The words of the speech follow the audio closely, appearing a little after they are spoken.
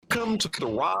Welcome to the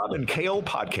Rob and Kale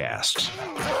podcast.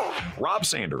 Rob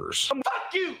Sanders.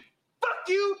 Fuck you. Fuck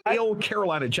you. Kale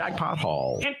Carolina Jackpot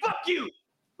Hall. And fuck you.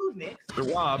 Who's next? The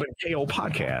Rob and Kale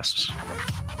podcasts.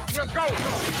 Let's go.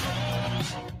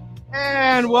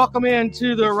 And welcome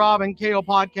into the Rob and Kale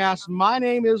podcast. My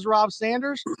name is Rob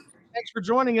Sanders. Thanks for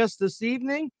joining us this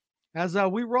evening. As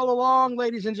we roll along,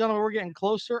 ladies and gentlemen, we're getting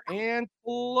closer and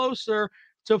closer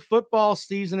to football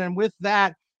season. And with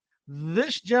that,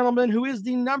 this gentleman who is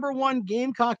the #1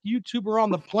 Gamecock YouTuber on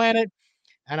the planet,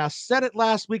 and I said it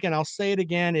last week and I'll say it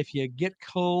again, if you get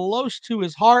close to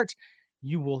his heart,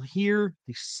 you will hear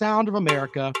the sound of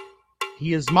America.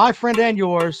 He is my friend and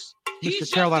yours,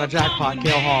 Mr. Carolina Jackpot,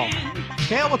 Kale Hall.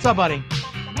 Kale, what's up, buddy?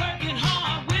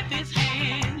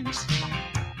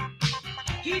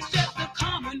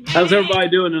 How's everybody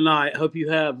doing tonight? Hope you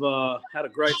have had a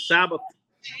great Sabbath.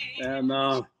 And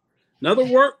another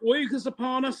work week is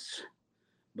upon us,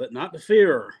 but not to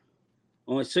fear.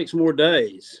 Only 6 more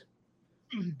days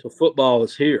till football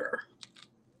is here.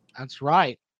 That's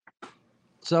right.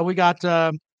 So we got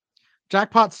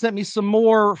Jackpot sent me some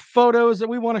more photos that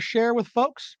we want to share with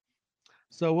folks.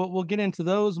 So we'll get into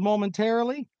those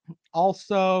momentarily.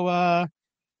 Also,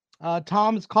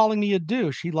 Tom is calling me a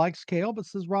douche. He likes Kale, but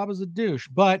says Rob is a douche.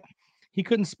 But he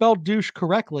couldn't spell douche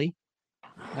correctly.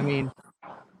 I mean,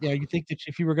 yeah, you think that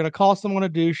if you were going to call someone a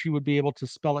douche, you would be able to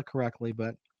spell it correctly,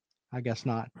 but I guess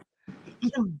not.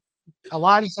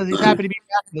 Elijah says he's happy to be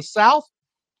back in the South.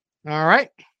 All right.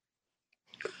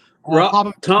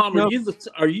 Tom,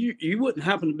 you wouldn't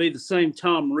happen to be the same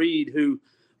Tom Reed who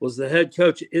was the head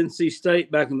coach at NC State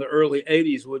back in the early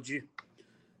 80s, would you?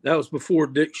 That was before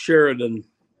Dick Sheridan.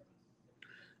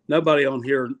 Nobody on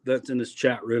here that's in this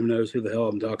chat room knows who the hell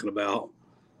I'm talking about.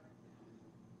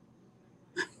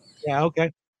 Yeah,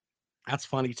 okay. That's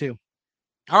funny too.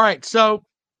 All right, so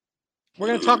we're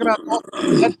going to talk about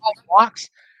blocks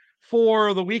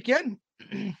for the weekend.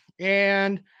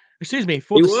 And, excuse me,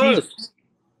 for the season.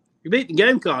 You beat the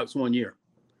Gamecocks one year.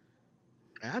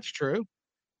 That's true.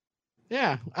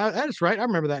 Yeah, that's right. I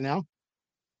remember that now.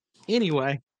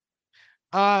 Anyway,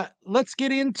 let's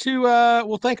get into,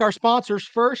 we'll thank our sponsors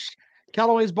first.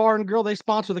 Callaway's Bar and Grill, they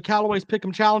sponsor the Callaway's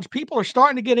Pick'em Challenge. People are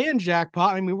starting to get in,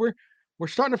 Jackpot. I mean, we're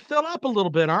starting to fill up a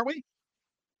little bit, aren't we?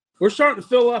 We're starting to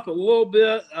fill up a little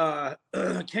bit. I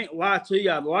can't lie to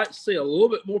you. I'd like to see a little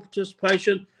bit more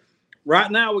participation. Right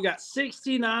now, we got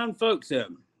 69 folks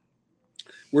in.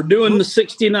 We're doing the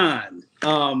 69.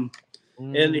 And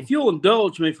if you'll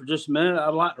indulge me for just a minute,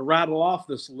 I'd like to rattle off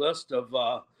this list of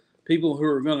people who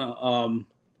are going to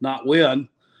not win.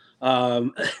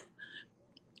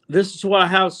 This is what I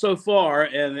have so far,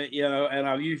 and and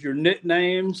I've used your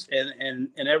nicknames and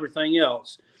everything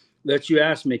else that you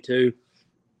asked me to.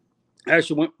 I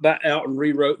actually went back out and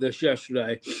rewrote this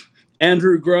yesterday.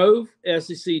 Andrew Grove,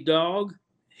 SEC Dog,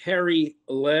 Harry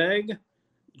Legg,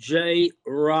 Jay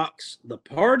Rocks the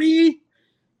Party,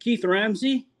 Keith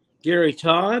Ramsey, Gary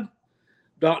Todd,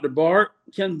 Dr. Bart,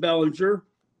 Ken Bellinger.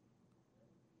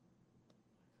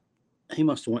 He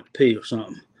must have went to pee or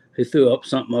something. He threw up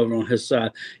something over on his side.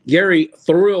 Gary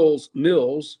Thrills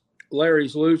Mills,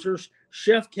 Larry's Losers,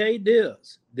 Chef K.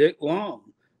 Diz, Dick Long,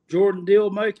 Jordan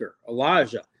Dealmaker,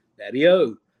 Elijah, Daddy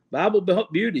O, Bible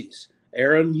Belt Beauties,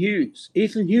 Aaron Hughes,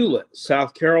 Ethan Hewlett,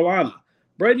 South Carolina,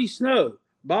 Brady Snow,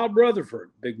 Bob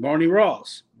Rutherford, Big Barney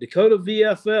Ross, Dakota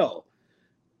VFL,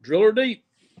 Driller Deep,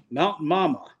 Mountain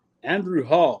Mama, Andrew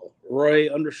Hall, Roy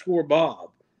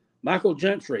 _Bob, Michael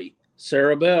Gentry,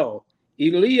 Sarah Bell,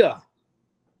 Elia,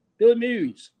 Billy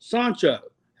Muse, Sancho,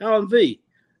 Alan V,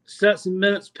 Stetson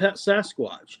Minutes Pet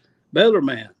Sasquatch, Baylor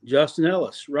Man, Justin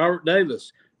Ellis, Robert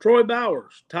Davis, Troy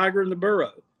Bowers, Tiger in the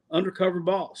Burrow, Undercover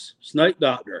Boss, Snake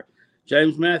Doctor,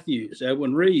 James Matthews,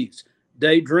 Edwin Reeves,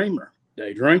 Daydreamer,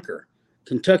 Day Drinker,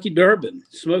 Kentucky Durbin,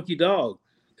 Smoky Dog,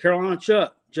 Carolina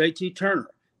Chuck, JT Turner,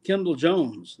 Kendall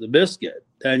Jones, The Biscuit,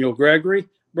 Daniel Gregory,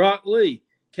 Brock Lee,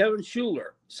 Kevin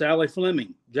Schuler, Sally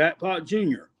Fleming, Jackpot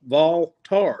Jr., Vol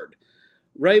Tard,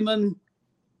 Raymond,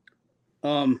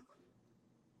 can't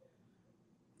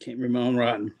remember my own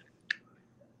writing.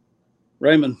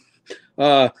 Raymond,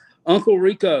 Uncle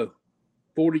Rico,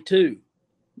 42,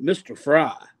 Mr.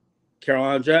 Fry,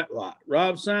 Carolina Jackpot,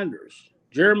 Rob Sanders,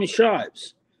 Jeremy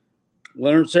Shipes,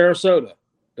 Leonard Sarasota,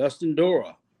 Dustin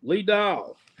Dora, Lee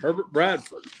Dial, Herbert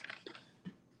Bradford,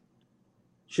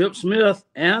 Chip Smith,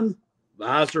 and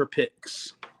Visor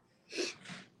Picks.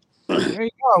 There you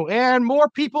go. And more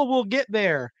people will get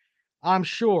there, I'm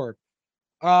sure.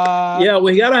 Yeah,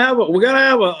 we gotta have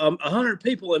 100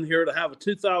 people in here to have a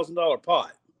 $2,000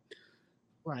 pot.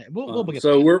 Right. We'll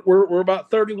so we're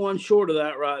about 31 short of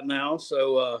that right now.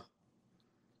 So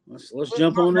Let's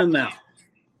jump on in now.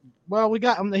 Well, we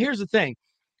got. Here's the thing: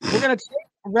 we're gonna take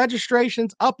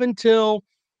registrations up until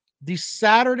the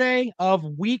Saturday of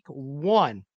week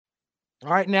 1. All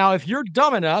right. Now, if you're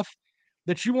dumb enough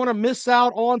that you want to miss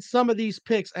out on some of these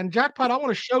picks, and Jackpot, I want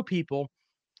to show people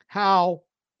how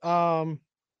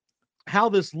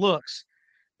this looks,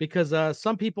 because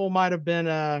some people might have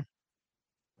been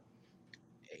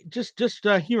just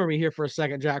humor me here for a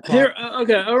second, Jackpot. Here,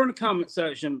 okay, over in the comment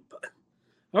section,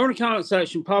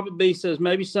 Papa B says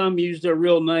maybe some use their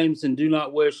real names and do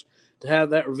not wish to have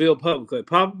that revealed publicly.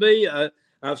 Papa B,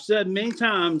 I've said many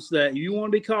times that you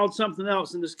want to be called something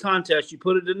else in this contest, you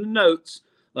put it in the notes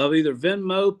of either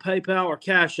Venmo, PayPal, or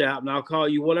Cash App, and I'll call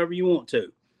you whatever you want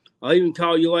to. I'll even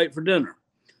call you late for dinner.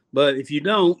 But if you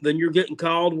don't, then you're getting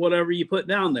called whatever you put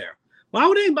down there. Why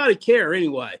would anybody care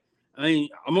anyway? I mean,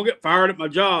 I'm going to get fired at my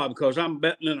job because I'm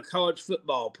betting in a college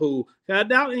football pool. I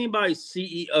doubt anybody's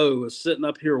CEO is sitting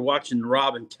up here watching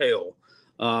Rob and Kale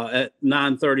at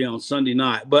 9:30 on Sunday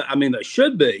night. But, I mean, they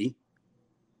should be,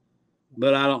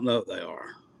 but I don't know if they are.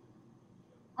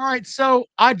 All right, so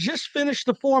I just finished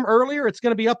the form earlier. It's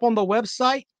going to be up on the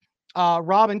website,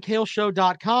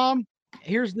 robandkaleshow.com.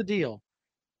 Here's the deal.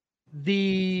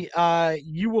 You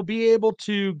will be able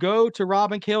to go to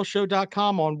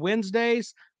robandkaleshow.com on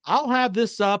Wednesdays. I'll have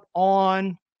this up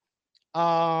on the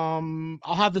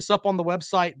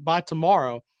website by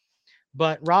tomorrow.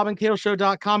 But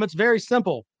robandkaleshow.com, it's very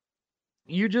simple.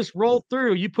 You just roll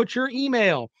through, you put your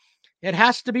email. It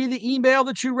has to be the email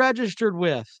that you registered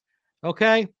with.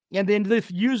 Okay? And then the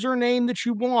username that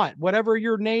you want, whatever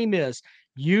your name is,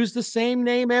 use the same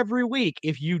name every week.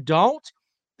 If you don't,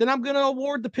 then I'm going to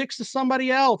award the picks to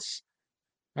somebody else.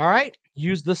 All right?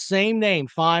 Use the same name.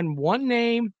 Find one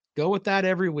name. Go with that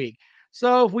every week.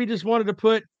 So if we just wanted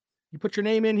to you put your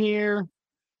name in here.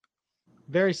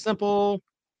 Very simple.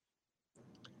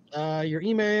 Your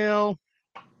email.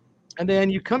 And then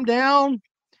you come down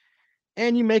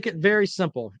and you make it very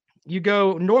simple. You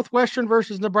go Northwestern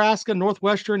versus Nebraska.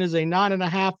 Northwestern is a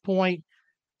 9.5 point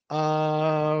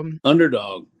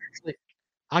underdog.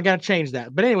 I got to change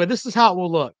that. But anyway, this is how it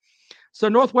will look. So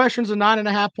Northwestern's a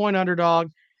 9.5 point underdog.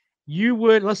 You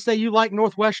would, let's say you like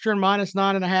Northwestern minus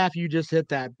 9.5. You just hit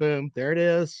that. Boom. There it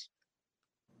is.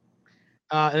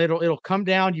 It'll come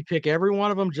down. You pick every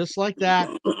one of them just like that.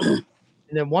 And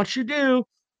then once you do,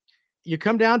 you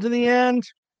come down to the end.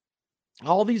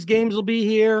 All these games will be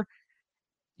here.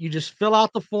 You just fill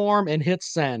out the form and hit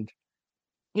send.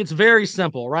 It's very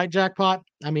simple, right, Jackpot?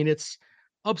 I mean, it's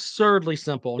absurdly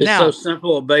simple. It's so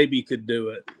simple a baby could do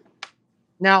it.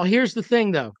 Now, here's the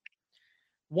thing, though.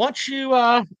 Once you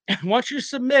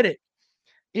submit it,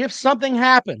 if something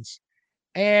happens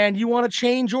and you want to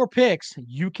change your picks,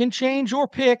 you can change your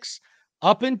picks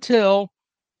up until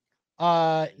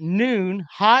noon,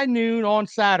 high noon on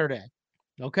Saturday.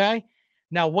 Okay?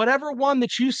 Now, whatever one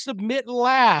that you submit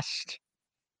last,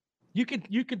 you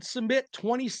could submit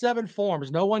 27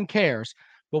 forms. No one cares.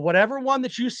 But whatever one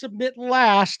that you submit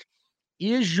last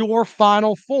is your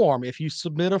final form. If you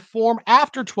submit a form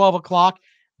after 12 o'clock,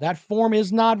 that form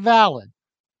is not valid.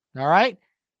 All right?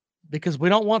 Because we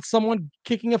don't want someone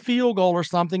kicking a field goal or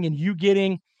something and you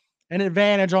getting an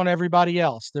advantage on everybody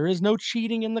else. There is no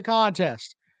cheating in the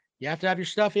contest. You have to have your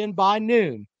stuff in by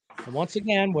noon. And once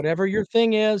again, whatever your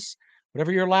thing is,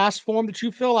 whatever your last form that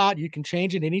you fill out, you can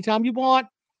change it anytime you want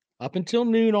up until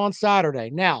noon on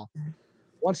Saturday. Now,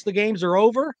 once the games are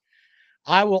over,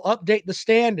 I will update the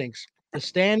standings. The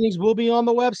standings will be on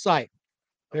the website.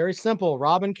 Very simple,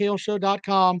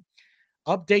 robandkaleshow.com.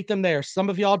 Update them there. Some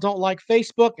of y'all don't like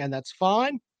Facebook, and that's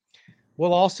fine.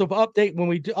 We'll also update when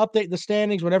we do update the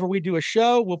standings. Whenever we do a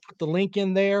show, we'll put the link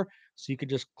in there. So you can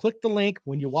just click the link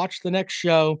when you watch the next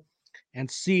show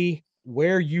and see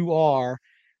where you are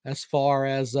as far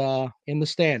as in the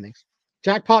standings.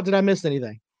 Jackpot, did I miss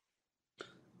anything?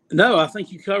 No, I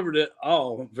think you covered it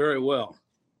all very well.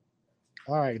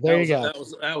 All right, there you go.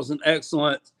 That was an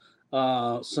excellent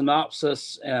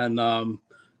synopsis, and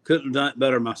couldn't have done it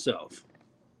better myself.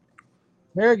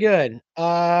 Very good.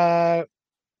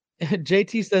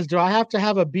 JT says, do I have to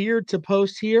have a beard to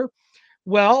post here?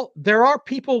 Well, there are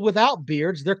people without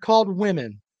beards. They're called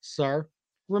women, sir.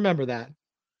 Remember that.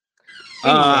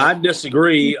 Anyway. I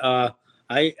disagree. I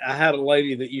had a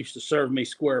lady that used to serve me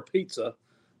square pizza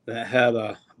that had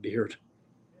a beard.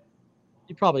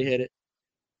 You probably hit it.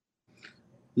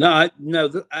 No, I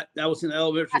was in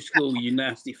elementary school, you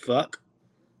nasty fuck.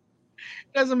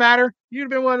 Doesn't matter. You'd have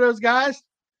been one of those guys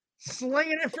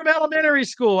slinging it from elementary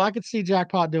school. I could see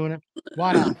Jackpot doing it.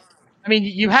 Why not? I mean,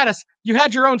 you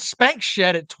had your own spank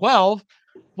shed at 12.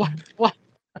 What?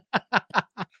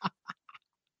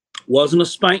 Wasn't a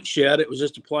spank shed. It was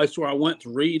just a place where I went to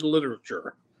read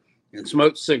literature and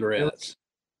smoke cigarettes.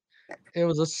 It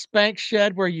was a spank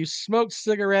shed where you smoked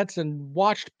cigarettes and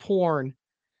watched porn.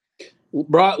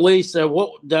 Brock Lee said,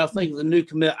 "What do I think of the new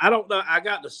commit?" I don't know. I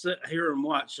got to sit here and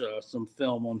watch some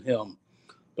film on him,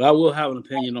 but I will have an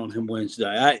opinion on him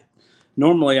Wednesday.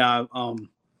 Normally I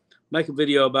make a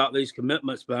video about these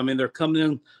commitments, but I mean they're coming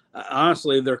in.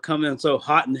 Honestly, they're coming in so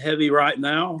hot and heavy right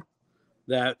now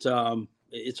that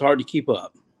it's hard to keep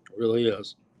up. It really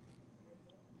is.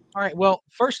 All right. Well,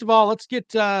 first of all, let's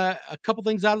get a couple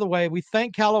things out of the way. We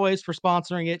thank Callaway's for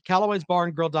sponsoring it.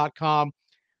 Callaway'sBarNGrill.com.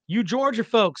 You Georgia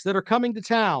folks that are coming to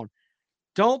town,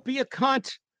 don't be a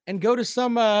cunt and go to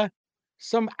some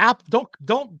app.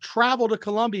 Don't travel to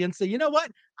Columbia and say, you know what?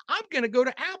 I'm going to go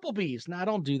to Applebee's. Now,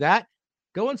 don't do that.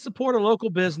 Go and support a local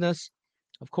business.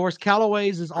 Of course,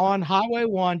 Callaway's is on Highway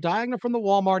 1, diagonal from the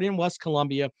Walmart in West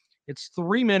Columbia. It's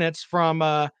 3 minutes from,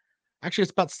 actually,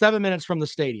 it's about 7 minutes from the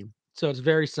stadium. So it's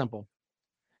very simple.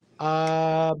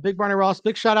 Big Barney Ross,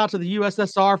 big shout out to the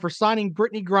USSR for signing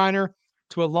Brittany Griner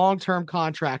to a long-term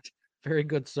contract. Very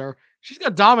good, sir. She's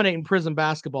got dominating prison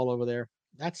basketball over there.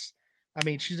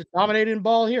 She's dominating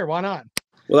ball here. Why not?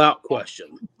 Without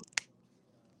question.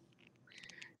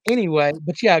 Anyway,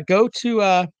 but yeah, go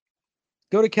to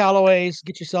Callaway's,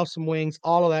 get yourself some wings,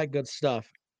 all of that good stuff.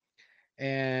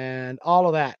 And all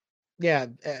of that. Yeah,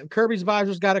 Kirby's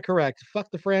Advisors got it correct.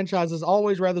 Fuck the franchises.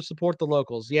 Always rather support the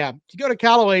locals. Yeah, if you go to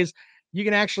Callaway's, you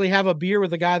can actually have a beer with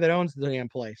the guy that owns the damn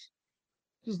place.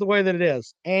 This is the way that it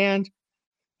is, and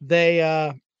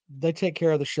they take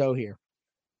care of the show here.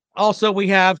 Also, we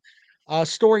have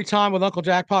story time with Uncle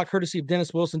Jackpot, courtesy of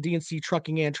Dennis Wilson, DNC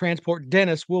Trucking and Transport.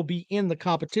 Dennis will be in the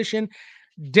competition.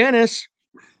 Dennis,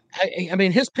 I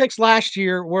mean, his picks last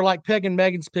year were like Peg and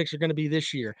Megan's picks are going to be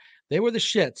this year. They were the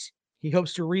shits. He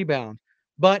hopes to rebound.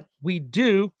 But we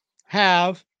do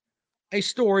have a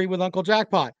story with Uncle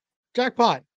Jackpot.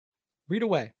 Jackpot, read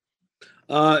away.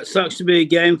 It sucks to be a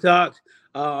Gamecock.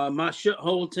 My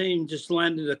shithole team just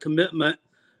landed a commitment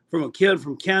from a kid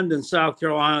from Camden, South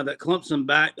Carolina that Clemson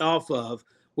backed off of.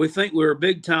 We think we were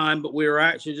big time, but we were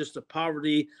actually just a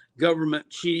poverty government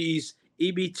cheese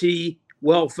EBT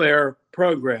welfare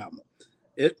program.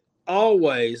 It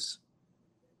always,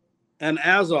 and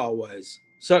as always,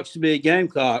 sucks to be a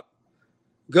Gamecock.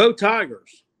 Go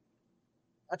Tigers.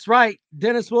 That's right.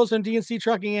 Dennis Wilson, DNC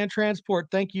Trucking and Transport.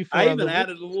 Thank you for I even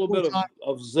added a little bit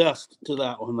of zest to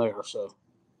that one there. So,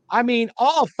 I mean,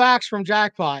 all facts from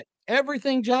Jackpot.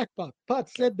 Everything Jackpot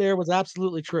said there was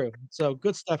absolutely true. So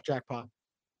good stuff, Jackpot.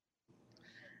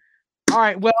 All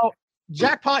right. Well,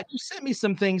 Jackpot, you sent me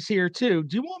some things here too.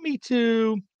 Do you want me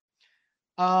to?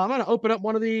 I'm going to open up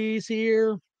one of these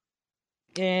here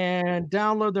and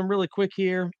download them really quick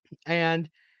here. And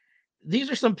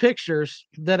these are some pictures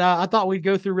that I thought we'd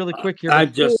go through really quick here.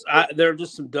 There are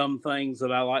just some dumb things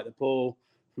that I like to pull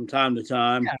from time to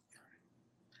time. Yeah.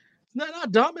 No,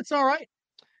 not dumb. It's all right.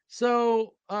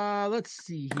 So let's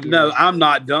see here. No, I'm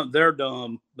not dumb. They're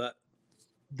dumb, but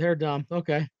they're dumb.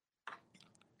 Okay.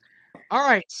 All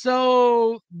right.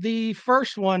 So the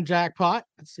first one, Jackpot.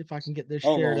 Let's see if I can get this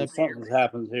shared up. Something's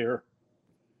happened here.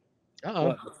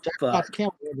 Uh-oh. Jackpot's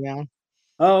camera down.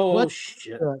 Oh,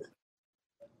 shit.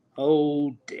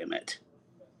 Oh, damn it.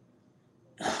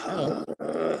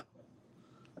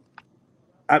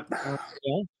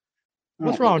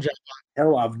 What's wrong, Jackpot?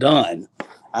 Hell, I've done.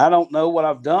 I don't know what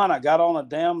I've done. I got on a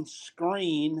damn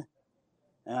screen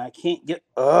and I can't get.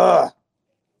 God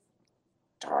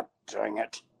dang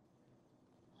it.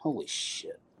 Holy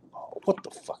shit. Oh, what the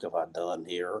fuck have I done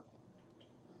here?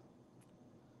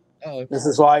 Oh, this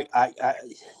is like like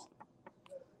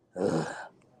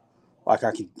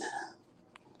I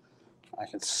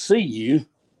can see you.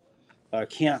 I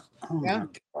can't. Oh my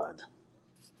God.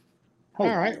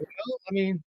 All right. Well, I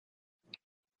mean,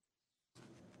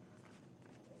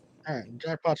 all right.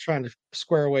 Jackpot's trying to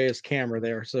square away his camera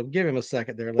there, so give him a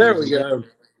second there. There we go.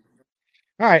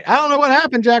 All right. I don't know what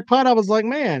happened, Jackpot. I was like,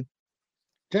 man,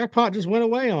 Jackpot just went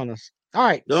away on us. All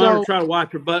right. Don't ever try to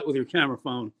wipe your butt with your camera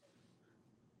phone.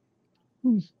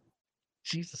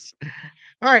 Jesus.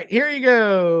 All right, here you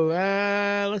go.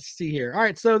 Let's see here. All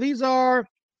right, so these are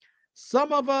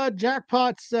some of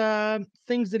Jackpot's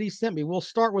things that he sent me. We'll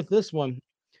start with this one.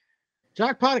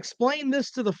 Jackpot, explain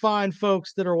this to the fine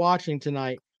folks that are watching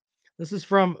tonight. This is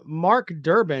from Mark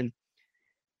Durbin.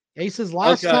 Ace's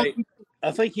last time. I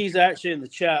think he's actually in the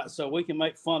chat, so we can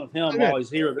make fun of him while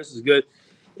he's here. This is good.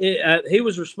 He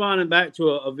was responding back to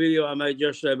a video I made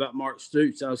yesterday about Mark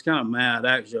Stoops. I was kind of mad,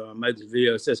 actually. I made this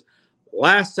video. It says,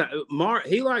 last time, Mark,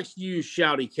 he likes to use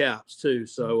shouty caps, too.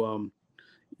 So,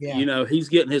 you know, he's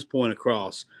getting his point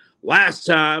across. last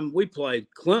time we played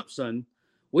Clemson,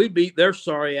 we beat their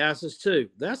sorry asses too.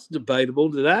 That's debatable.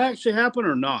 Did that actually happen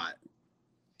or not?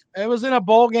 It was in a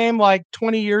bowl game like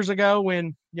 20 years ago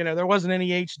when, there wasn't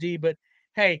any HD, but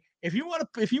hey, if you want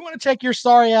to take your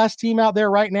sorry ass team out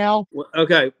there right now. Well,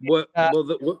 okay.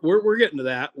 We're getting to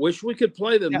that. Wish we could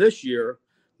play them this year.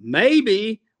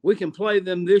 Maybe we can play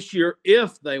them this year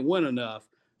if they win enough.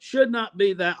 Should not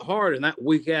be that hard in that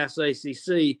weak ass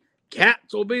ACC.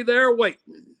 Cats will be there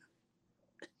waiting.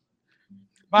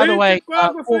 By the way,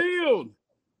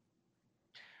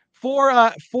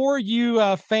 for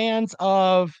you fans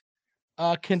of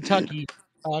Kentucky,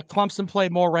 Clemson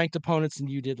played more ranked opponents than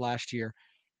you did last year.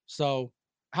 So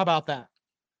how about that? At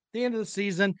the end of the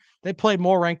season, they played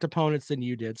more ranked opponents than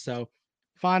you did. So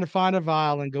find a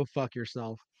vial and go fuck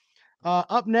yourself.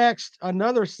 Up next,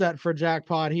 another set for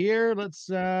Jackpot here. Let's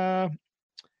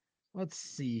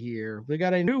see here. We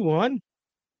got a new one.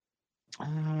 All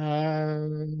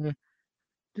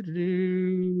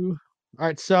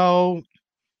right, so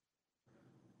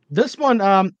this one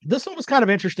was kind of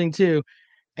interesting too.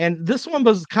 And this one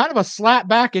was kind of a slap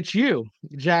back at you,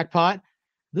 Jackpot.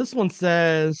 This one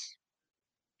says,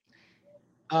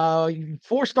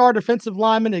 4-star defensive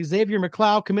lineman Xavier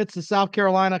McLeod commits to South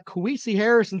Carolina. Kwesi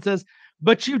Harrison says,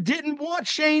 but you didn't want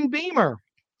Shane Beamer.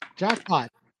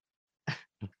 Jackpot.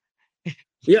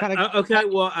 Yeah. Okay.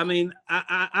 Well, I mean,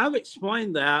 I've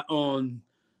explained that on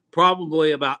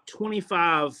probably about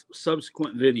 25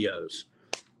 subsequent videos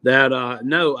that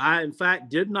no, I in fact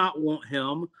did not want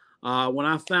him. When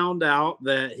I found out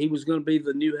that he was going to be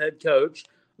the new head coach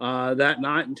that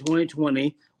night in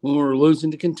 2020 when we were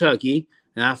losing to Kentucky,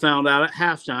 and I found out at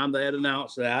halftime they had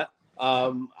announced that,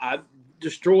 I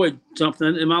destroyed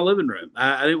something in my living room.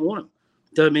 I didn't want him.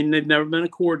 So, I mean, they'd never been a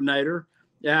coordinator.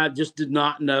 I just did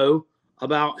not know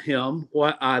about him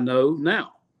what I know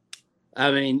now.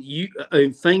 I mean,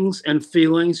 things and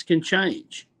feelings can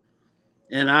change.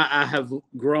 And I have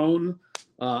grown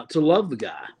to love the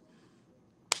guy.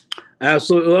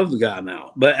 Absolutely love the guy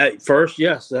now. But at first,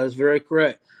 yes, that is very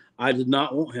correct. I did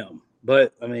not want him.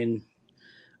 But, I mean,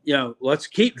 let's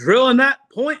keep drilling that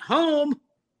point home,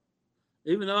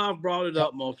 even though I've brought it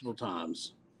up multiple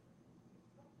times.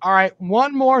 All right,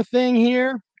 one more thing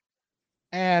here.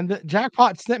 And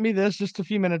Jackpot sent me this just a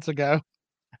few minutes ago.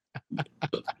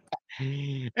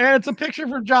 And it's a picture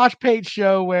from Josh Pate's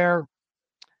show where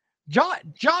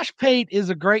Josh Pate is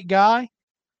a great guy.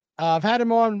 I've had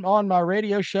him on my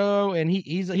radio show, and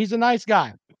he's a nice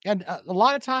guy. And a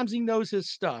lot of times he knows his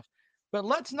stuff. But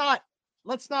let's not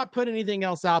put anything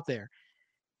else out there.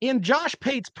 In Josh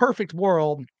Pate's perfect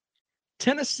world,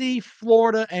 Tennessee,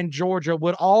 Florida, and Georgia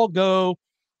would all go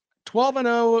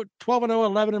 12-0,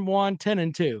 11-1,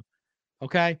 10-2.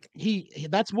 Okay,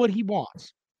 that's what he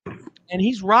wants, and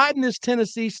he's riding this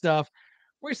Tennessee stuff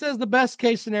where he says the best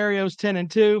case scenario is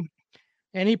 10-2,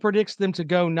 and he predicts them to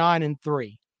go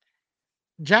 9-3.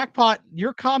 Jackpot,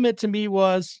 your comment to me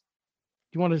was,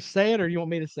 do you want to say it or you want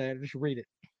me to say it? I just read it.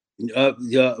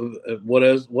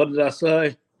 What did I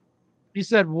say? He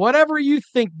said, "Whatever you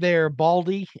think, there,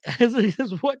 Baldy,"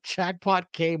 is what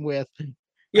Jackpot came with.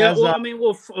 Yeah, well, I mean,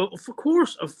 of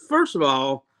course, first of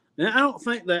all, I don't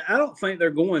think they're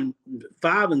going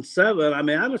 5-7. I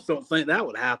mean, I just don't think that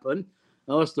would happen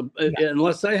unless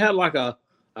they had like a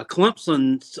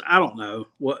Clemson. I don't know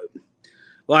what,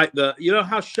 like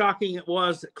how shocking it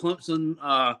was that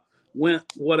Clemson went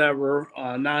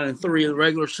 9-3 in the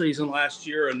regular season last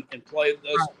year and played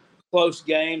those close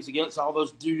games against all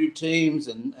those doo-doo teams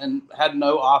and had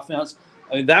no offense.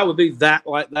 I mean, that would be that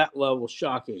level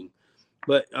shocking.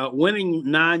 But winning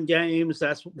 9 games,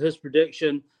 that's his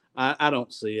prediction. I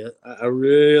don't see it. I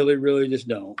really, really just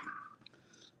don't.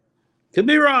 Could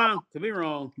be wrong.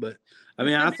 But, I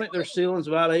mean, I think their ceiling's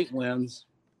about 8 wins.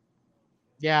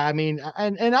 Yeah, I mean,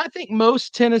 and I think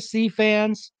most Tennessee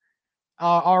fans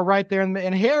are right there.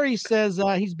 And Harry says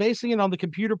he's basing it on the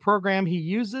computer program he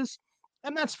uses,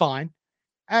 and that's fine.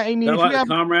 I mean, if like you have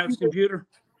Comrade's computer?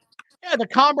 Yeah, the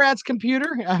Comrade's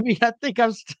computer. I mean, I think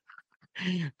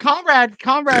Comrade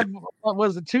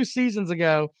was it 2 seasons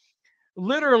ago,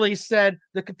 literally said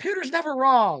the computer's never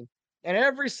wrong. And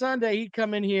every Sunday he'd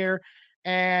come in here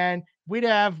and we'd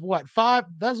have 5,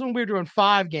 that's when we were doing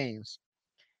 5 games.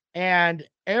 And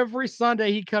every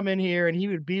Sunday he'd come in here and he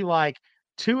would be like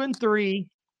 2-3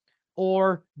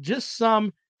 or just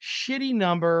some shitty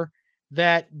number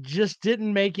that just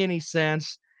didn't make any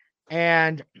sense.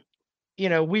 And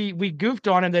we goofed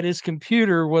on him that his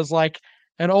computer was like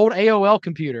an old AOL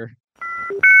computer.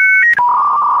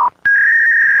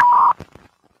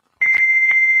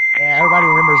 Yeah, everybody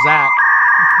remembers that.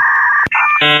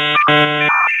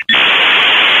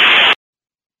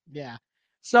 Yeah.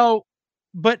 So,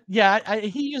 but yeah,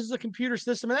 he uses a computer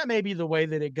system, and that may be the way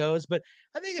that it goes. But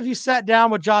I think if you sat down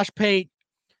with Josh Pate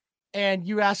and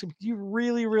you ask him, "Do you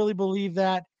really, really believe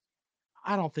that?"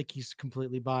 I don't think he's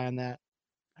completely buying that.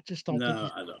 I just don't think No,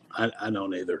 he's. I don't. I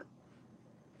don't either.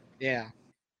 Yeah.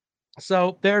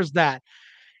 So there's that.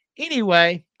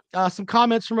 Anyway, some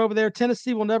comments from over there.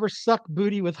 Tennessee will never suck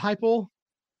booty with Heupel.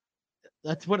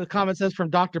 That's what the comment says from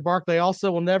Dr. Barkley.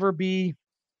 Also, will never be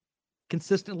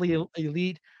consistently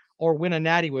elite or win a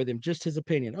natty with him. Just his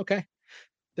opinion. Okay,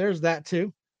 there's that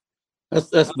too.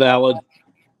 That's valid.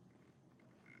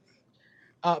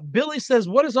 Billy says,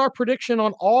 "What is our prediction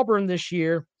on Auburn this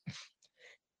year?"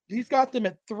 He's got them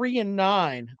at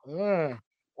 3-9.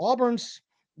 Auburn's.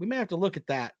 We may have to look at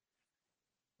that.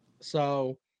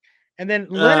 So, and then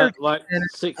Leonard, Like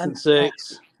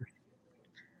 6-6.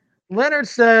 Leonard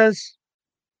says,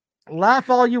 "Laugh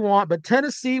all you want, but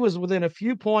Tennessee was within a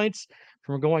few points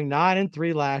from going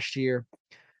 9-3 last year.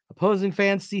 Opposing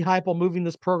fans see Heupel moving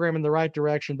this program in the right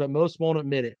direction, but most won't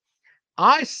admit it.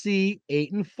 I see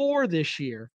 8-4 this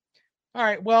year." All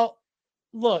right. Well,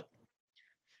 look,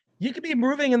 you could be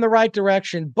moving in the right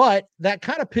direction, but that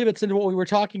kind of pivots into what we were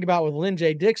talking about with Lynn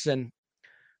J. Dixon,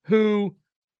 who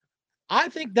I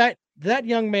think that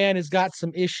young man has got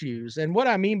some issues. And what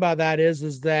I mean by that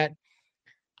is that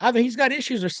either he's got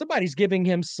issues or somebody's giving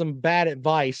him some bad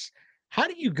advice. How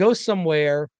do you go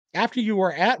somewhere after you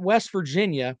were at West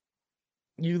Virginia,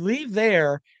 you leave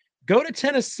there, go to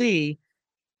Tennessee,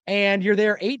 and you're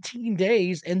there 18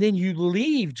 days, and then you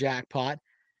leave, Jackpot?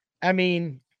 I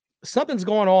mean, something's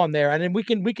going on there. And then we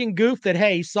can goof that,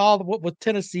 hey, he saw what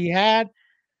Tennessee had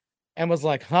and was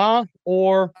like, huh?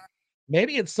 Or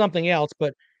maybe it's something else,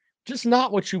 but just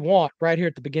not what you want right here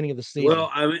at the beginning of the season.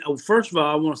 Well, I mean, first of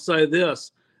all, I want to say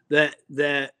this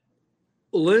that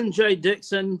Lynn J.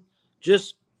 Dixon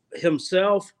just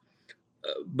himself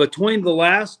between the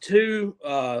last two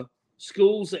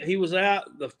schools that he was at,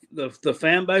 the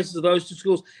fan bases of those two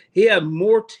schools, he had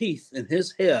more teeth in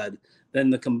his head than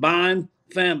the combined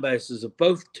fan bases of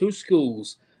both two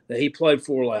schools that he played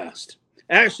for last.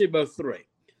 Actually, both three.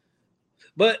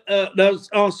 But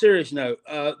on a serious note,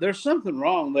 there's something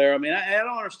wrong there. I mean, I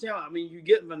don't understand. I mean, you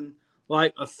get them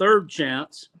like a third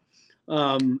chance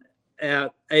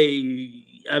at a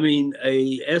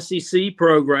SEC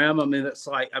program. I mean, it's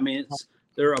like, I mean,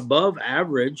 they're above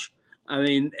average. I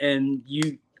mean, and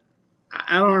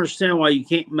I don't understand why you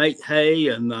can't make hay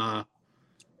and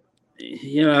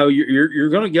you're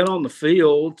going to get on the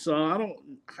field. So I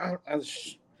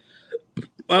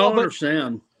don't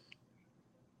understand.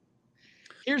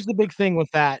 Here's the big thing with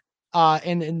that.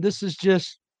 And this is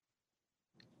just,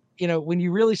 when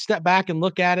you really step back and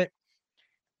look at it,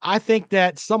 I think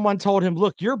that someone told him,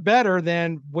 look, you're better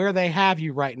than where they have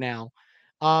you right now.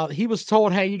 He was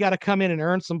told, hey, you got to come in and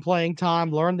earn some playing time,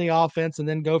 learn the offense, and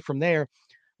then go from there.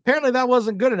 Apparently that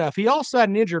wasn't good enough. He also had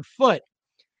an injured foot,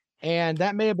 and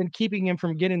that may have been keeping him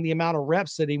from getting the amount of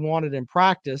reps that he wanted in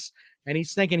practice. And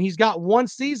he's thinking he's got one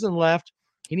season left.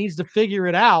 He needs to figure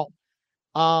it out.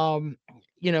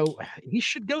 He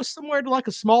should go somewhere to like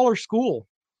a smaller school.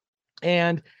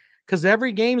 And because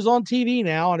every game's on TV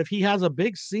now, and if he has a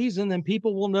big season, then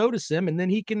people will notice him, and then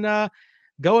he can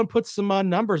go and put some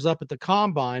numbers up at the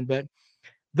combine. But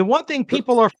the one thing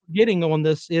people are forgetting on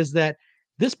this is that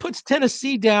this puts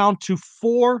Tennessee down to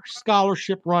 4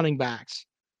 scholarship running backs.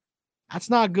 That's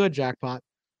not good, Jackpot.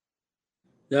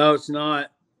 No, it's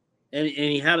not. And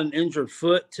he had an injured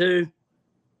foot too.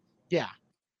 Yeah.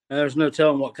 There's no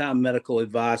telling what kind of medical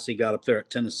advice he got up there at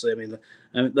Tennessee. I mean,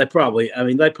 they probably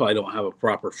don't have a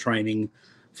proper training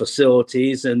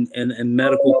facilities and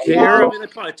medical care. I mean, they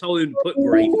probably told him to put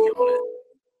gravy on it.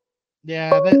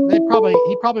 Yeah,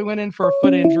 he probably went in for a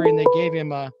foot injury and they gave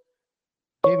him a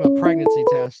pregnancy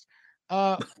test.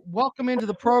 Welcome into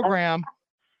the program.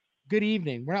 Good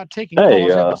evening. We're not taking calls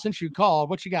yet, but since you called,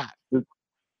 what you got?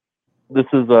 This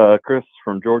is Chris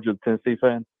from Georgia, Tennessee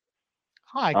fan.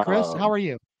 Hi, Chris. How are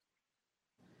you?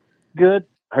 Good.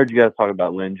 I heard you guys talking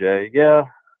about Lynn J. Yeah.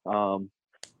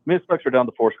 Miss Bucks are down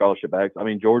to 4 scholarship backs. I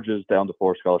mean, Georgia's down to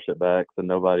 4 scholarship backs, and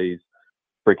nobody's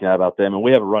freaking out about them. And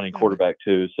we have a running quarterback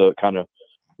too, so it kind of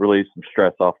relieves some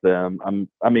stress off them.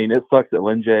 I mean, it sucks that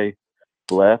Lynn J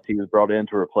left. He was brought in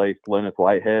to replace Lennox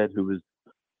Whitehead, who was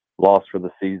lost for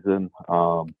the season.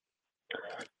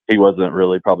 He wasn't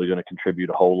really probably going to contribute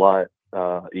a whole lot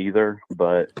either,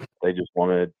 but they just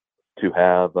wanted to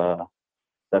have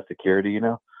that security,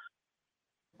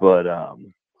 But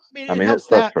it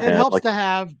helps to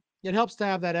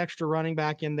have that extra running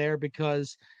back in there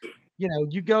because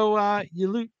you go you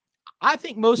lose. I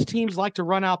think most teams like to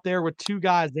run out there with 2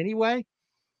 guys anyway.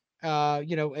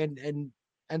 And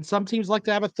some teams like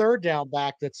to have a third down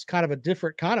back that's kind of a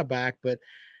different kind of back. But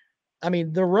I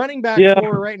mean, the running back Yeah.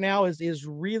 core right now is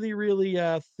really, really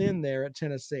thin there at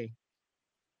Tennessee.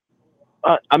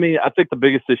 I mean, I think the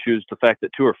biggest issue is the fact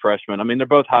that two are freshmen. I mean, they're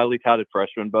both highly touted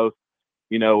freshmen. Both,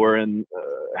 were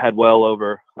had well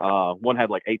over. One had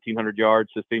like 1,800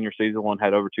 yards his senior season. One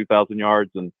had over 2,000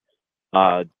 yards. And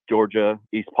Georgia,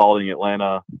 East Paulding,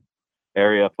 Atlanta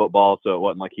area football. So it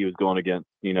wasn't like he was going against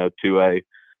 2A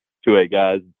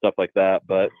guys and stuff like that.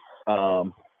 But I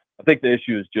think the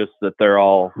issue is just that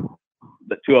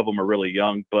that two of them are really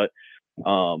young. But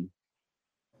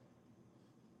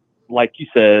like you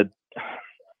said,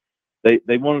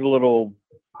 they wanted a little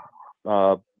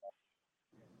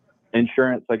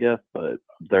insurance, I guess, but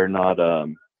they're not. I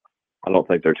don't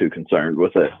think they're too concerned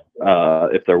with it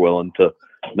if they're willing to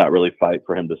not really fight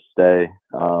for him to stay.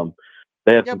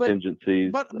 They have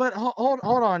contingencies. But hold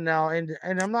on now, and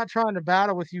I'm not trying to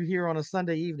battle with you here on a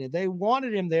Sunday evening. They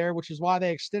wanted him there, which is why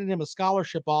they extended him a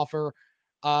scholarship offer.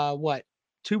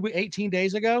 18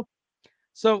 days ago?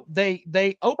 So they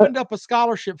opened up a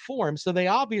scholarship for him. So they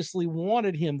obviously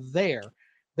wanted him there.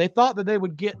 They thought that they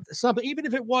would get something, even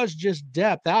if it was just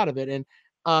depth out of it. And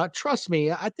trust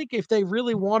me, I think if they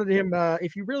really wanted him,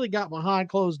 if you really got behind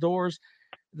closed doors,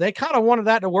 they kind of wanted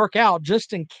that to work out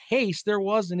just in case there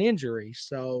was an injury.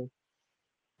 So,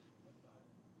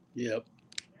 yep.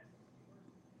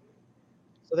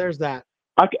 So there's that.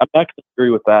 I can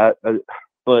agree with that,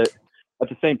 but at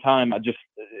the same time,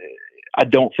 I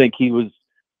don't think he was.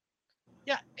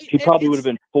 Yeah, he probably would have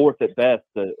been fourth at best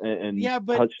in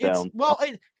touchdowns.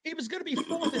 He was going to be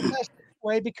fourth at best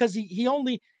anyway because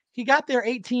he got there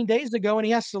 18 days ago and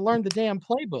he has to learn the damn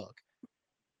playbook.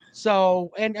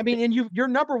 So, and I mean, and your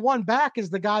number one back is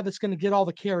the guy that's going to get all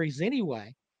the carries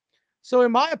anyway. So,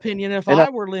 in my opinion, if I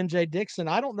were Lyn-J Dixon,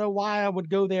 I don't know why I would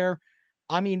go there.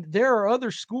 I mean, there are other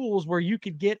schools where you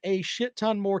could get a shit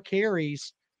ton more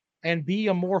carries and be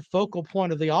a more focal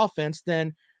point of the offense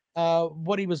than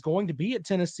what he was going to be at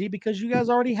Tennessee because you guys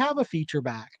already have a feature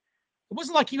back. It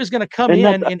wasn't like he was going to come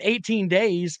in 18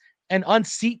 days and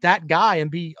unseat that guy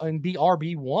and be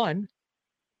RB1.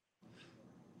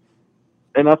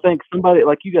 And I think somebody,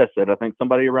 like you guys said, I think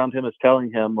somebody around him is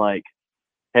telling him like,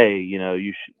 hey,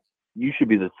 you should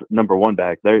be the number one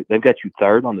back. They've got you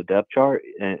third on the depth chart,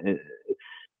 and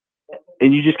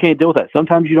you just can't deal with that.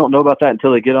 Sometimes you don't know about that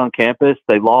until they get on campus.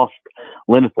 They lost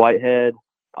Leonard Whitehead.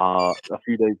 A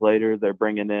few days later, they're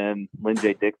bringing in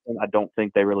Lyn-J Dixon. I don't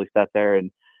think they really sat there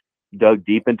and dug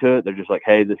deep into it. They're just like,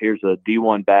 hey, here's a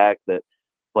D1 back that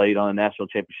played on a national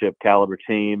championship caliber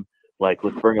team. Like,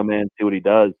 let's bring him in, see what he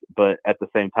does. But at the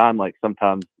same time, like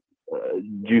sometimes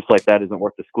juice like that isn't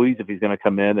worth the squeeze if he's going to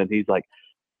come in and he's like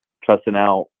trusting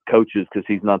out coaches because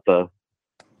he's not the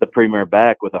premier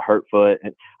back with a hurt foot.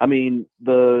 And I mean,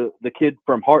 the kid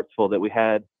from Hartsville that we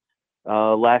had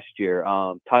last year,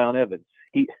 Tyon Evans,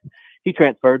 he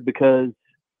transferred because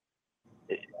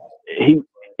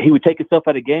he would take himself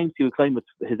out of games. He would claim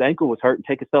his ankle was hurt and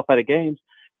take himself out of games.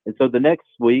 And so the next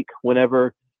week,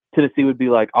 whenever Tennessee would be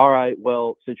like, all right,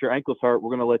 well, since your ankle's hurt,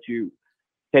 we're going to let you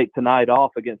take tonight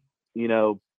off against,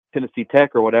 Tennessee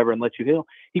Tech or whatever and let you heal.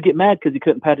 He'd get mad because he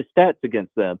couldn't pad his stats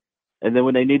against them. And then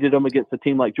when they needed him against a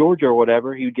team like Georgia or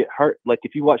whatever, he would get hurt. Like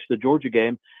if you watch the Georgia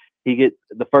game, he gets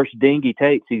the first ding he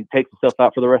takes himself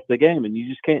out for the rest of the game. And you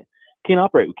just can't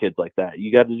operate with kids like that.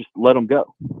 You got to just let them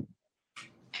go.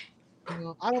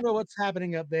 I don't know what's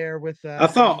happening up there with. I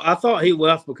thought he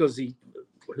left because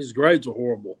his grades were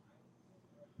horrible.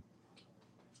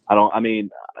 I'm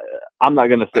not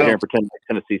going to sit here and pretend like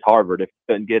Tennessee's Harvard. If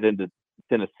he couldn't get into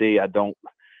Tennessee, I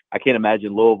can't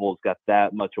imagine Louisville's got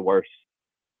that much worse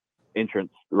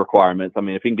entrance requirements. I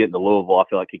mean, if he can get into Louisville, I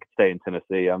feel like he could stay in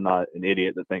Tennessee. I'm not an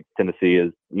idiot that thinks Tennessee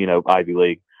is, Ivy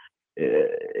League.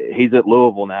 He's at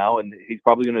Louisville now, and he's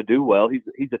probably going to do well.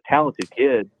 He's a talented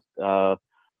kid.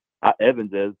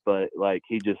 Evans is, but like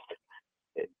he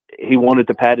wanted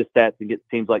to pad his stats and get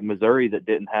teams like Missouri that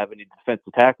didn't have any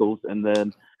defensive tackles, and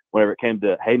then whenever it came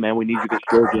to, hey man, we need you against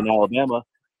Georgia and Alabama,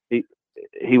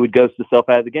 he would ghost himself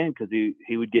out of the game because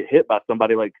he would get hit by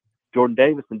somebody like Jordan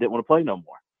Davis and didn't want to play no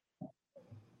more.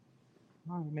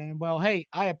 Oh man, well, hey,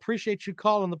 I appreciate you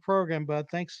calling the program, bud.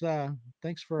 Thanks for.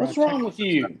 What's wrong with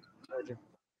you?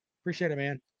 Appreciate it,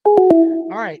 man. All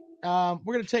right,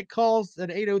 we're gonna take calls at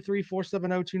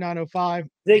 803-470-2905.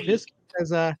 This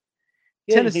as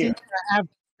Tennessee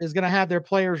is gonna have their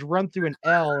players run through an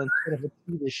L instead of a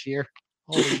T this year.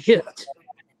 Holy shit!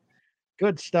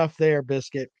 Good stuff there,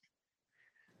 Biscuit.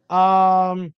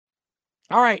 All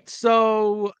right,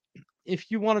 so if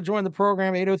you want to join the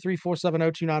program,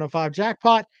 803-470-2905.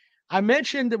 Jackpot, I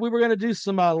mentioned that we were going to do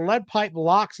some lead pipe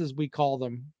locks, as we call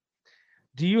them.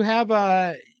 Do you have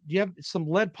some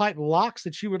lead pipe locks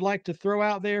that you would like to throw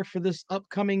out there for this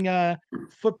upcoming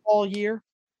football year?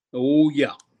 Oh,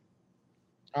 yeah.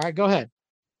 All right, go ahead.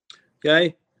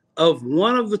 Okay. Of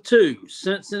one of the two,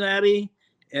 Cincinnati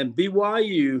and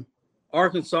BYU,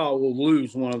 Arkansas will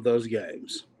lose one of those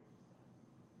games.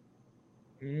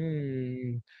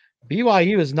 BYU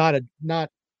is not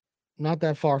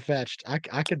that far fetched.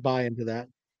 I could buy into that.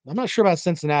 I'm not sure about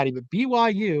Cincinnati, but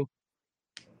BYU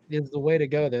is the way to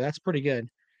go there. That's pretty good.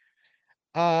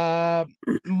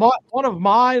 One of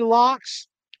my locks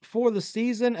for the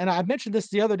season, and I mentioned this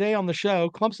the other day on the show,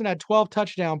 Clemson had 12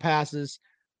 touchdown passes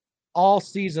all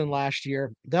season last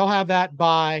year. They'll have that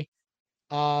by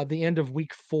the end of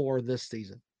week 4 this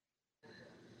season.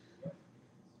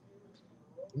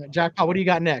 Jackpot, what do you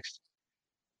got next?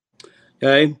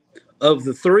 Okay. Of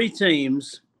the 3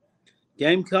 teams,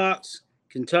 Gamecocks,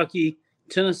 Kentucky,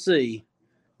 Tennessee,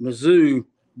 Mizzou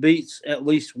beats at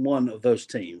least one of those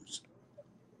teams.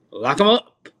 Lock them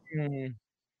up.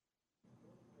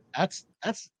 That's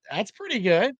pretty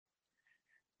good.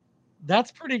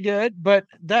 That's pretty good. But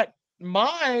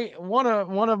one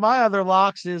of my other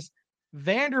locks is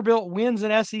Vanderbilt wins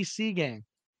an SEC game.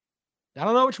 I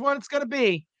don't know which one it's going to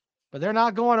be, but they're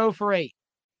not going 0 for 8.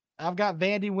 I've got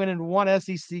Vandy winning one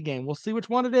SEC game. We'll see which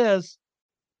one it is,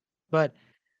 but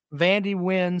Vandy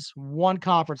wins one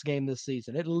conference game this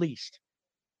season, at least.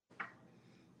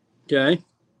 Okay.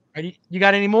 You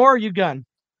got any more, or you done?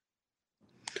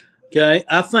 Okay.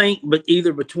 I think, but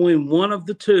either between one of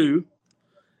the two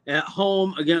at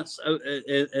home against, and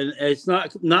it's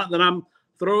not that I'm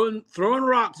throwing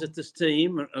rocks at this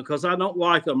team because I don't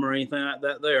like them or anything like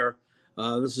that there.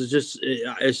 This is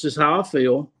it's just how I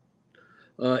feel.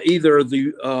 Either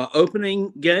the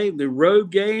opening game, the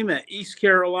road game at East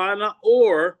Carolina,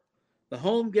 or the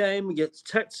home game against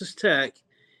Texas Tech,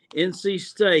 NC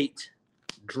State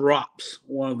drops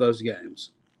one of those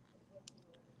games.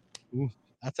 Ooh,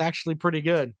 that's actually pretty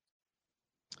good.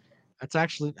 That's a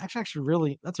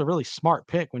really smart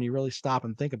pick when you really stop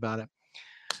and think about it.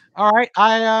 All right,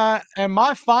 and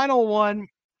my final one,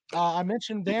 I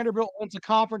mentioned Vanderbilt wins a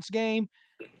conference game.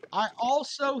 I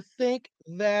also think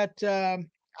that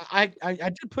I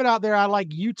did put out there I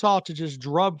like Utah to just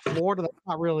drub Florida. That's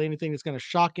not really anything that's going to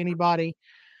shock anybody.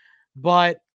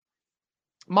 But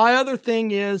my other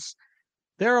thing is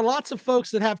there are lots of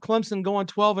folks that have Clemson going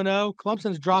 12-0.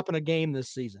 Clemson's dropping a game this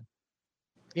season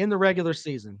in the regular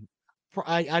season.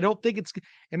 I don't think it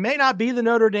may not be the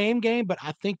Notre Dame game, but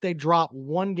I think they drop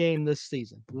one game this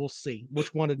season. We'll see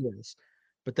which one it is.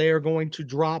 But they are going to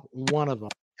drop one of them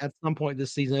at some point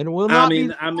this season. It will not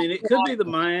it could be the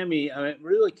Miami. It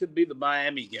really could be the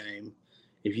Miami game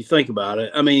if you think about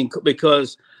it.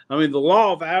 Because the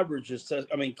law of averages says,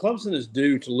 Clemson is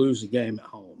due to lose a game at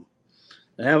home.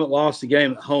 They haven't lost a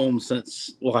game at home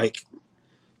since like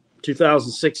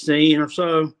 2016 or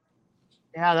so.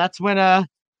 Yeah, that's when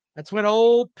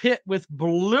old Pitt with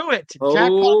Blewett.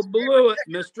 Oh, Blewett,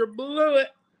 Mr. Blewett.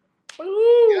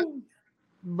 Ooh.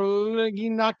 Blewett, he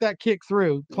knocked that kick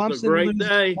through. Clemson, it's a great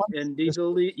day.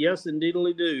 Indeedly, yes,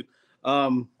 indeedly do.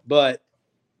 But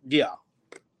yeah.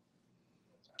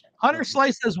 Hunter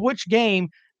Slay says which game?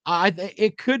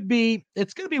 It's going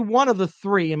to be one of the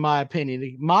 3 in my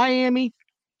opinion. Miami,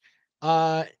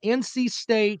 NC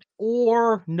State,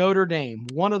 or Notre Dame.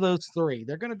 One of those 3.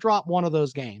 They're going to drop one of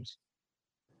those games.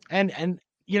 And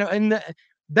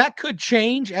that could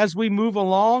change as we move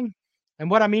along.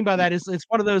 And what I mean by that is it's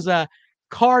one of those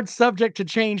card subject to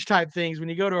change type things when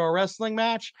you go to a wrestling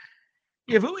match.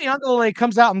 If Uyunglele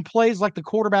comes out and plays like the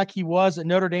quarterback he was at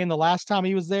Notre Dame the last time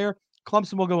he was there,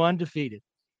 Clemson will go undefeated.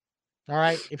 All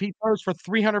right. If he throws for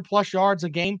 300 plus yards a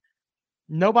game,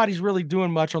 nobody's really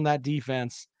doing much on that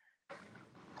defense.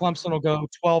 Clemson will go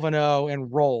 12-0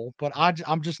 and roll, but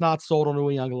I'm just not sold on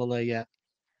Uyunglele yet.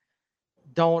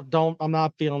 I'm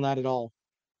not feeling that at all.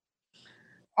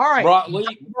 All right. Brock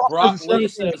Lee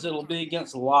says it'll be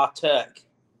against La Tech.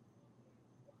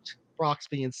 Brock's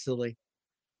being silly.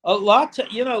 La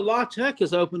Tech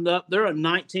has opened up. They're a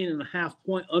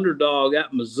 19.5-point underdog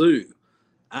at Mizzou.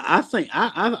 I think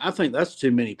that's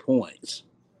too many points.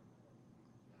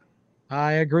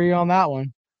 I agree on that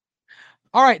one.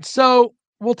 All right, so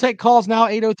we'll take calls now.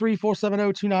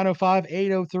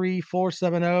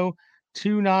 803-470-2905,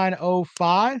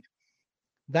 803-470-2905.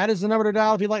 That is the number to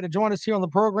dial if you'd like to join us here on the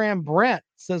program. Brent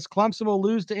says Clemson will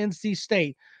lose to NC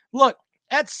State. Look,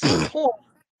 at some point,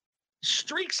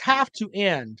 streaks have to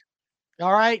end.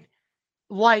 All right?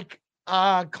 Like,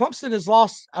 Clemson has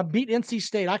beat NC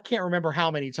State. I can't remember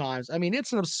how many times.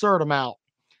 It's an absurd amount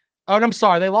Oh, and I'm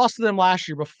sorry, they lost to them last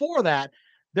year. Before that,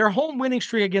 their home winning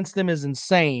streak against them is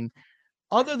insane.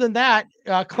 Other than that,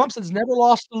 Clemson's never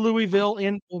lost to Louisville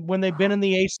when they've been in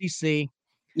the ACC.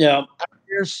 Yeah.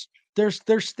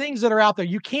 There's things that are out there.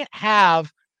 You can't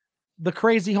have the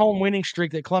crazy home winning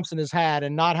streak that Clemson has had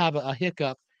and not have a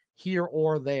hiccup here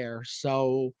or there.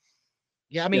 So,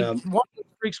 yeah, I mean, one of the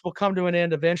streaks will come to an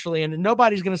end eventually, and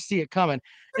nobody's going to see it coming.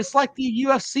 It's like the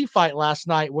UFC fight last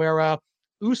night where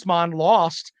Usman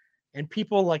lost, and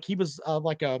people like he was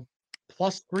like a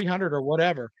plus 300 or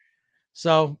whatever.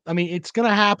 So, I mean, it's going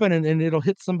to happen, and it'll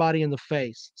hit somebody in the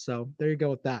face. So, there you go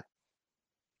with that.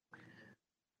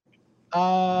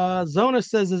 Zona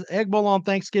says, is Egg Bowl on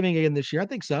Thanksgiving again this year? I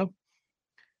think so.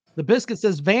 The Biscuit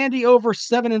says, Vandy over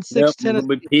 7-6 Tennessee.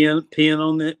 We'll be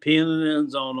peeing in the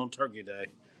end zone on Turkey Day.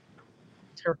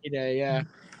 Turkey Day, yeah.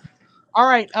 All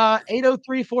right,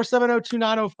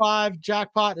 803-470-2905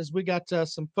 jackpot. As we got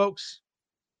some folks,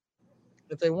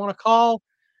 if they want to call,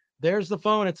 there's the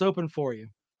phone. It's open for you.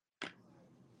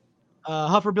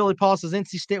 Huffer Billy Paul says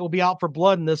NC State will be out for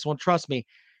blood in this one. Trust me.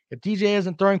 If DJ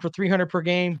isn't throwing for 300 per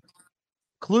game,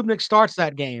 Klubnik starts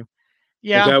that game.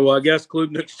 Yeah. Okay, well, I guess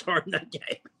Klubnik's starting that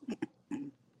game.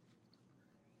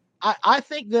 I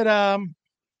think that,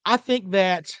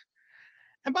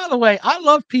 and by the way, I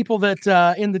love people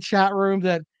that in the chat room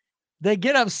that they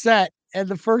get upset and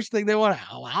the first thing they want to,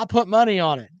 I'll put money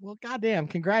on it. Well, goddamn,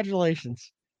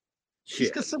 congratulations.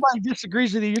 Just because somebody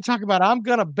disagrees with you, you're talking about, I'm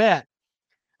going to bet.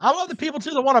 I love the people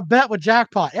too that want to bet with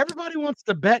jackpot. Everybody wants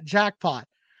to bet jackpot.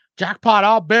 Jackpot,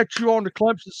 I'll bet you on the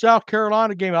Clemson South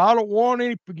Carolina game. I don't want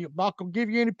any, I'm not going to give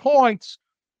you any points,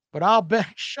 but I'll bet.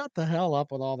 Shut the hell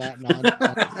up with all that nonsense.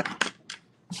 What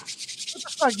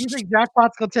the fuck? You think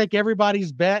jackpot's going to take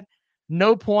everybody's bet?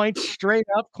 No points, straight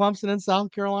up Clemson and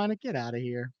South Carolina? Get out of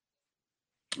here.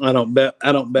 I don't bet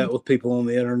with people on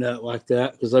the internet like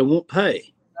that because they won't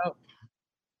pay. Nope.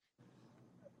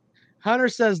 Hunter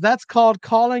says that's called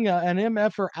calling an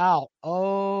MFer out.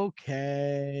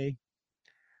 Okay.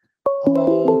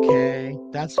 Okay.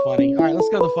 That's funny. All right, let's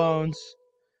go to the phones.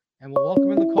 And we'll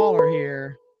welcome in the caller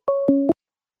here.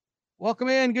 Welcome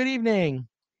in. Good evening.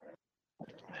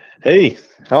 Hey,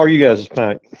 how are you guys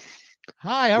tonight?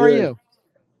 Hi, how are you?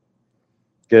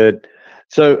 Good.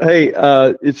 So, hey,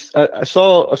 I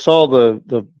saw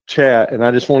the chat, and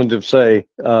I just wanted to say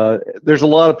there's a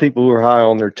lot of people who are high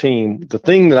on their team. The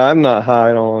thing that I'm not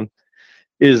high on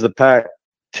is the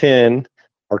Pac-10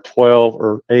 or 12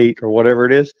 or 8 or whatever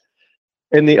it is,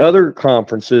 and the other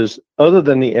conferences other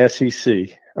than the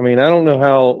SEC. I mean, I don't know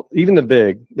how even the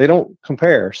big they don't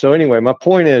compare. So anyway, my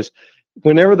point is,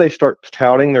 whenever they start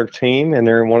touting their team and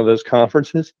they're in one of those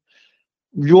conferences,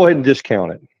 you go ahead and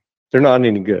discount it. They're not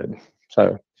any good.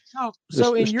 So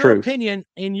in your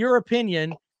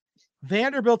opinion,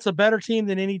 Vanderbilt's a better team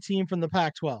than any team from the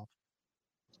Pac-12.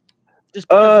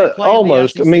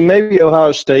 Almost. I mean, maybe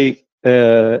Ohio State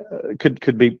could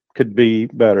be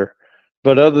better,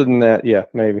 but other than that, yeah,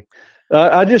 maybe.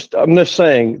 I'm just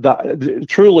saying that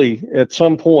truly, at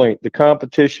some point, the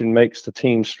competition makes the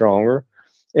team stronger,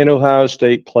 and Ohio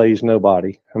State plays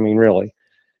nobody. I mean, really.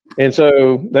 And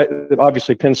so that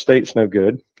obviously Penn State's no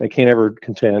good. They can't ever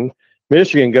contend.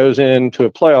 Michigan goes into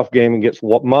a playoff game and gets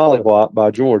mollywopped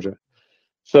by Georgia.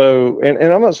 So, and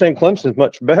I'm not saying Clemson's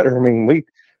much better. I mean,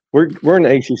 we're in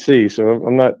the ACC, so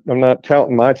I'm not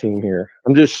touting my team here.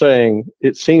 I'm just saying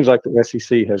it seems like the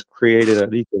SEC has created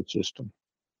an ecosystem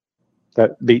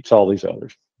that beats all these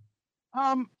others.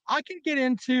 I can get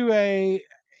into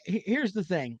here's the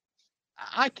thing.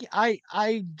 I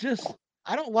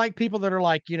don't like people that are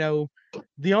like, the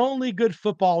only good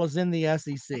football is in the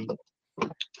SEC.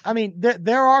 I mean,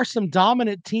 there are some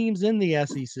dominant teams in the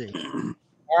SEC.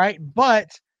 All right.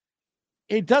 But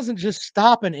it doesn't just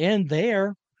stop and end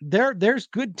there. There's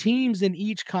good teams in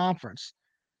each conference.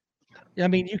 I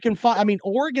mean, you can find,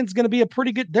 Oregon's going to be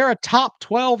they're a top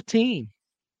 12 team.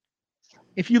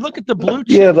 If you look at the blue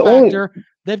chip factor,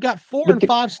 they've got 4 and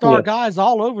 5 star guys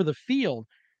all over the field.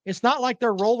 It's not like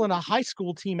they're rolling a high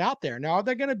school team out there. Now, are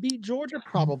they going to beat Georgia?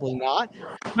 Probably not.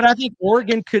 But I think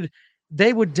Oregon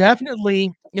they would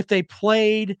definitely, if they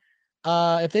played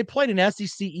an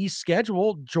SEC East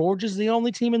schedule, Georgia's the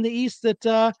only team in the East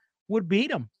that would beat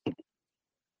them.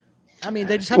 I mean,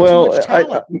 they just have too much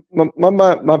talent.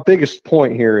 My biggest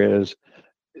point here is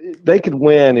they could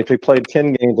win if they played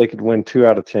 10 games. They could win 2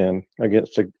 out of 10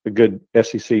 against a good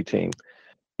SEC team.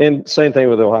 And same thing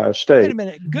with Ohio State. Wait a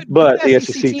minute. But the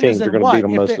SEC teams are going to beat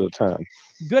them most of the time.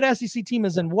 Good SEC team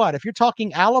is in what? If you're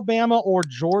talking Alabama or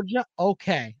Georgia,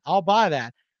 okay, I'll buy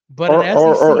that. But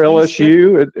or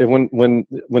LSU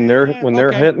when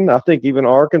they're hitting, I think even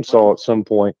Arkansas at some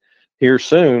point here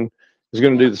soon. is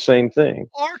going to do the same thing.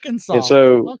 Arkansas. And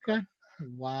so, okay,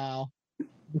 wow.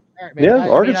 All right, man. yeah,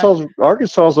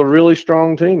 Arkansas is a really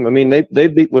strong team. I mean, they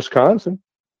beat Wisconsin.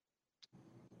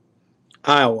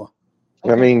 Iowa.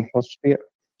 I mean, let's be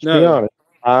honest.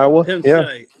 Iowa, Penn yeah,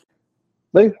 State.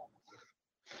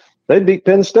 they beat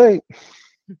Penn State.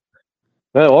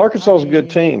 No, Arkansas is a good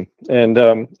team, and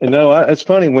no, it's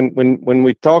funny when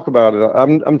we talk about it.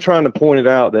 I'm trying to point it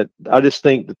out that I just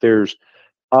think that there's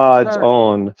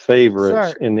odds-on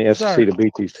favorites in the SEC to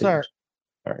beat these teams.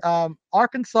 Right.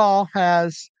 Arkansas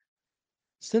has,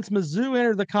 since Mizzou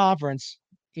entered the conference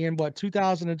in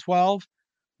 2012,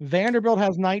 Vanderbilt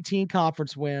has 19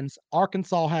 conference wins.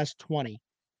 Arkansas has 20.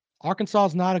 Arkansas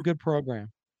is not a good program.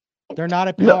 They're not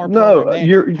a power program.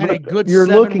 You're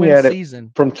looking at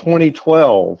it from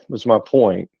 2012 is my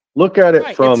point. Look at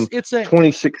it from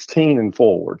 2016 and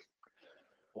forward.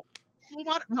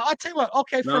 I'll tell you what.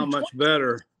 Okay, not much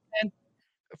better. And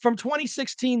from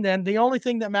 2016, then the only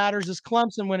thing that matters is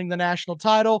Clemson winning the national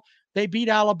title. They beat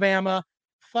Alabama.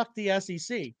 Fuck the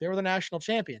SEC. They were the national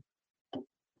champion.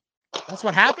 That's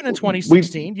what happened in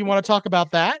 2016. Do you want to talk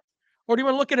about that? Or do you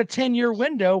want to look at a 10-year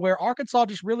window where Arkansas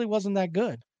just really wasn't that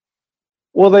good?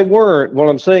 Well, they weren't. What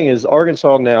I'm saying is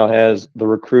Arkansas now has the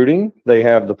recruiting, they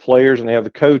have the players, and they have the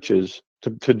coaches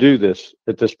to do this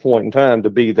at this point in time to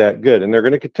be that good. And they're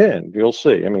going to contend. You'll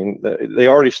see. I mean, they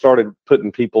already started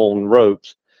putting people on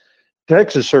ropes.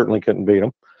 Texas certainly couldn't beat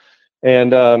them.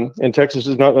 And Texas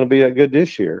is not going to be that good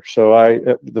this year. So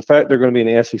the fact they're going to be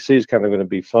in the SEC is kind of going to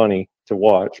be funny to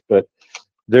watch. But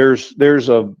there's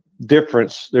a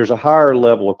difference. There's a higher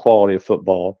level of quality of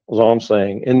football, is all I'm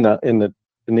saying, in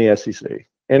the SEC.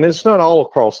 And it's not all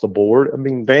across the board. I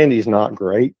mean, Vandy's not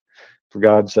great, for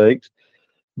God's sakes.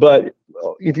 But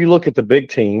if you look at the big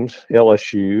teams,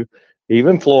 LSU,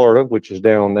 even Florida, which is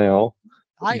down now,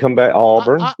 come back,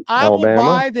 Auburn, Alabama, will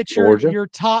buy that Georgia. Your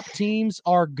top teams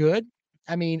are good.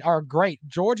 I mean, are great.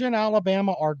 Georgia and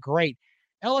Alabama are great.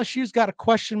 LSU's got a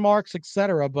question marks,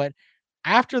 etc. But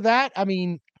after that, I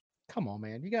mean, come on,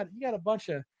 man. You got a bunch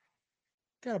of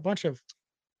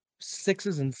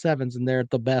 6s and 7s in there at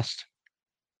the best.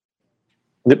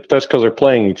 That's because they're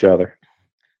playing each other.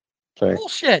 So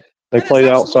bullshit. They play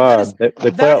outside. They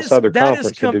play outside their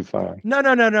conference to do fine.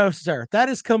 No, sir. That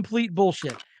is complete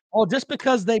bullshit. Oh, just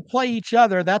because they play each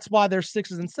other, that's why they're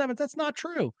 6s and 7s. That's not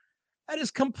true. That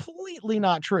is completely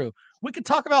not true. We could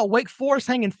talk about Wake Forest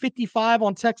hanging 55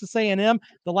 on Texas A&M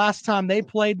the last time they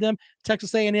played them.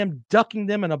 Texas A&M ducking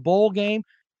them in a bowl game.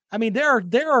 I mean, there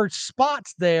are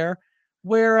spots there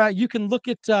where you can look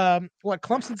at what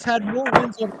Clemson's had more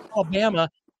wins over Alabama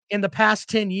in the past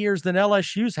 10 years than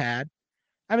LSU's had.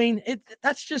 I mean,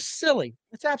 that's just silly.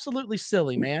 It's absolutely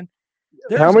silly, man.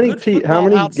 How many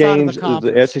games do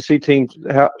the SEC teams?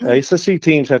 SEC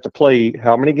teams have to play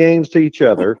how many games to each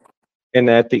other, and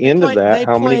at the end of that,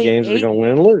 how many games are they going to win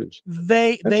and lose?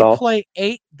 They play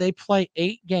 8. They play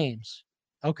 8 games.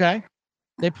 Okay,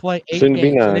 they play 8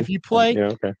 games. And if you play,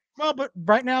 well, but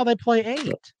right now they play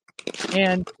 8.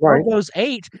 And of those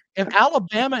 8, if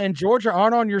Alabama and Georgia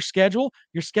aren't on your schedule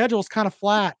is kind of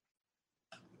flat.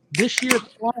 This year,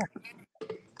 it's flat.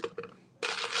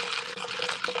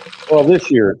 Well, this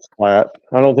year it's flat.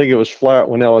 I don't think it was flat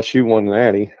when LSU won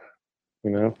Natty,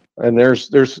 And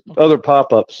there's other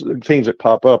pop-ups, teams that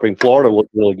pop up. And Florida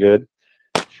looked really good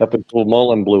up until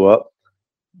Mullen blew up.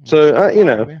 So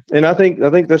and I think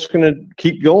that's going to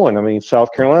keep going. I mean,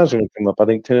 South Carolina's going to come up. I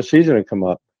think Tennessee's going to come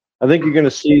up. I think you're going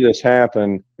to see this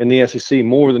happen in the SEC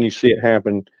more than you see it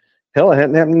happen. Hell, it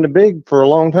hadn't happened in the Big for a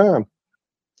long time.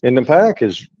 And the Pac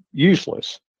is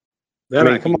useless. That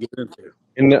I can get into.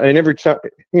 And every time,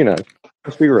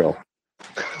 let's be real.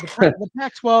 The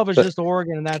Pac-12 is just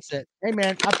Oregon, and that's it. Hey,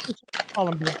 man, I appreciate you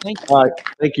calling me. Thank you. All right.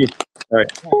 Thank you. All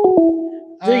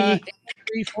right.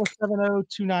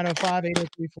 803-470-2905,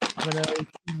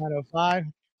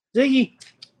 803-470-2905. Ziggy.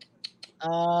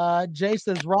 Jay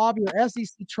says, Rob, your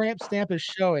SEC tramp stamp is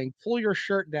showing. Pull your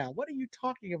shirt down. What are you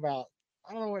talking about?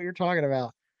 I don't know what you're talking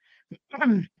about.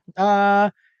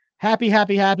 Happy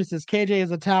says KJ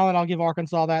is a talent. I'll give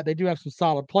Arkansas that. They do have some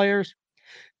solid players.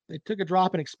 They took a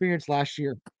drop in experience last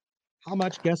year. How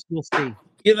much? Guess we'll see.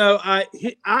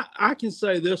 I can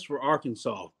say this for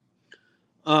Arkansas.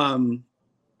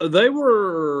 They've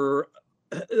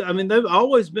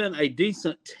always been a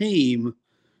decent team,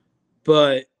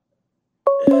 but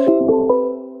I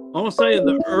want to say in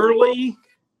the early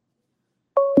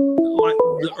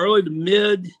to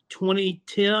mid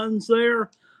 2010s there,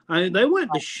 they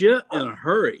went to shit in a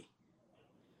hurry.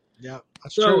 Yeah,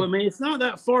 that's so true. I mean, it's not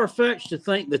that far-fetched to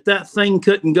think that thing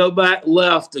couldn't go back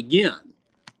left again.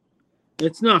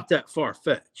 It's not that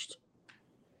far-fetched.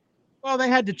 Well, they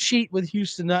had to cheat with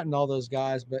Houston Nutt and all those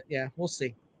guys, but yeah, we'll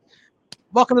see.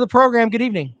 Welcome to the program. Good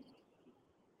evening.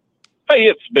 Hey,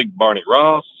 it's Big Barney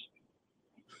Ross.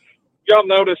 Y'all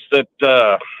notice that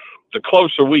the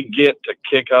closer we get to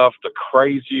kickoff, the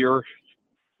crazier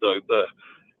the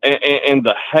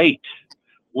the hate.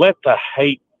 Let the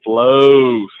hate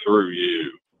flow through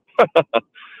you.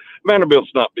 Vanderbilt's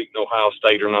not beating Ohio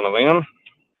State or none of them.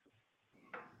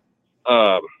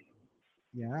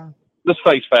 Yeah. Let's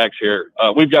face facts here.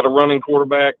 We've got a running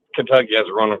quarterback. Kentucky has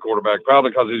a running quarterback,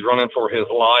 probably because he's running for his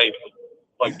life,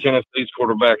 like Tennessee's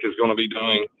quarterback is going to be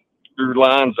doing. Your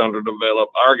line's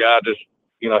underdeveloped. Our guy just,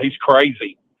 he's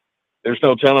crazy. There's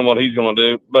no telling what he's going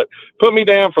to do. But put me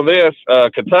down for this.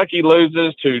 Kentucky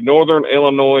loses to Northern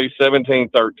Illinois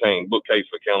 17-13. Bookcase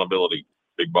of accountability.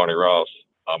 Big Barney Ross.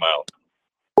 I'm out.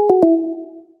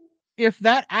 If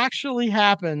that actually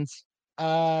happens,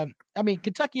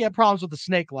 Kentucky had problems with the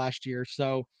snake last year,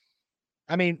 so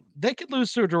they could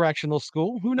lose to a directional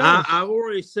school. Who knows? I've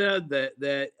already said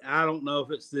that I don't know if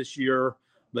it's this year,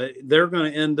 but they're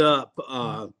going to end up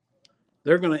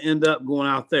going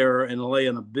out there and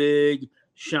laying a big,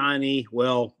 shiny,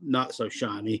 well, not so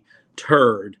shiny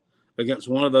turd against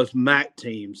one of those MAC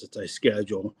teams that they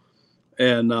schedule,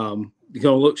 and you're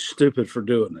going to look stupid for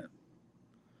doing it.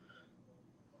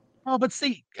 Oh, but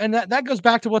see, and that goes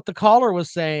back to what the caller was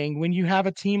saying. When you have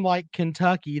a team like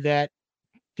Kentucky that,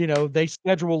 they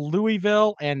schedule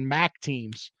Louisville and MAC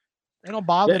teams, they don't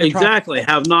bother. Yeah, exactly.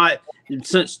 Have not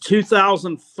since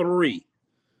 2003.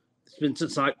 It's been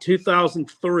since like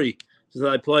 2003 since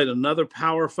they played another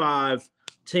Power 5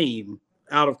 team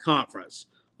out of conference,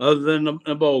 other than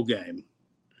a bowl game,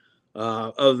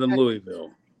 other than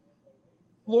Louisville.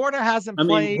 Florida hasn't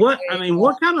played. What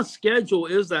kind of schedule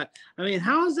is that?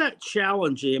 How is that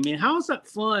challenging? How is that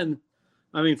fun?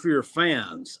 For your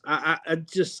fans, I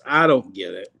don't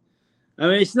get it.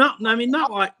 It's not. Not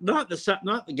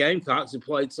the Gamecocks who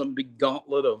played some big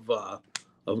gauntlet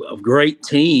of great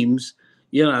teams.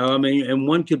 And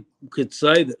one could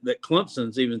say that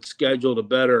Clemson's even scheduled a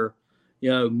better,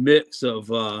 mix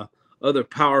of other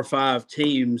Power 5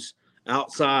 teams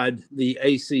outside the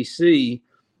ACC.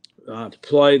 To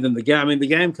play than the game. The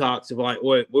Gamecocks have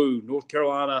North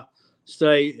Carolina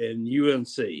State and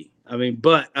UNC.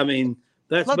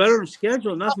 That's better than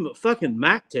scheduling nothing but fucking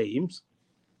MAC teams.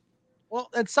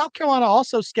 Well, and South Carolina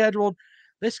also scheduled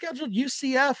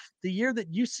UCF the year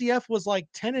that UCF was like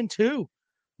 10-2.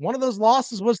 One of those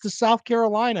losses was to South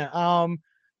Carolina.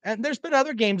 And there's been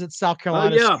other games at South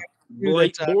Carolina. Oh, yeah.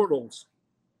 Blake Bortles.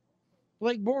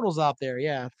 Blake Bortles out there.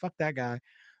 Yeah, fuck that guy.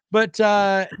 But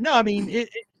no,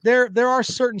 there are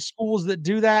certain schools that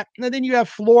do that. And then you have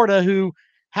Florida, who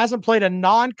hasn't played a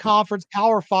non-conference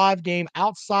Power 5 game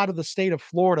outside of the state of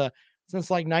Florida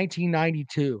since like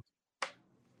 1992.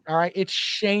 All right. It's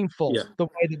shameful the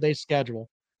way that they schedule.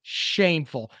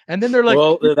 Shameful. And then they're like,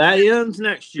 well, that ends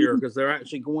next year because they're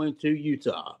actually going to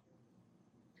Utah.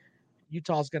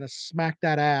 Utah's going to smack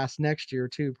that ass next year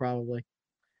too, probably.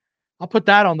 I'll put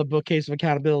that on the bookcase of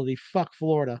accountability. Fuck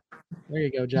Florida. There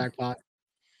you go, jackpot.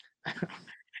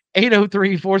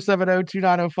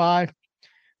 803-470-2905.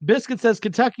 Biscuit says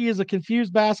Kentucky is a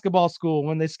confused basketball school.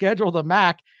 When they schedule the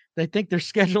MAC, they think they're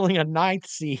scheduling a 9th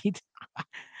seed.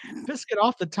 Biscuit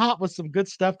off the top with some good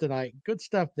stuff tonight. Good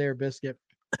stuff there, Biscuit.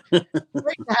 Great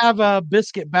to have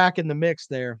Biscuit back in the mix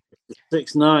there.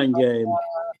 6-9 game.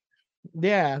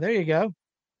 Yeah, there you go.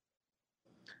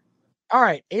 All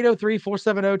right,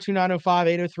 803-470-2905,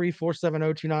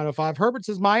 803-470-2905. Herbert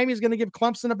says Miami's going to give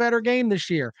Clemson a better game this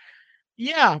year.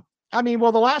 Yeah, the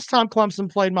last time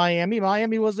Clemson played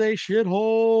Miami was a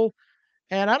shithole.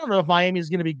 And I don't know if Miami is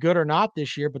going to be good or not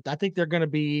this year, but I think they're going to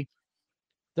play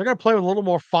with a little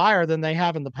more fire than they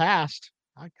have in the past.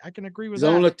 I can agree with that.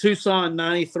 Zona Tucson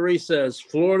 93 says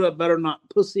Florida better not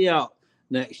pussy out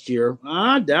next year.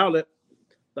 I doubt it.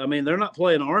 They're not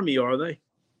playing Army, are they?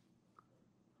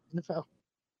 No.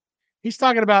 He's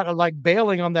talking about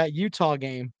bailing on that Utah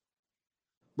game.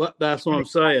 But that's what I'm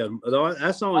saying.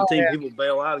 That's the only team people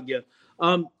bail out again.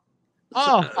 I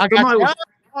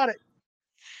got it.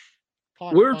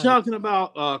 We're talking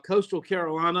about Coastal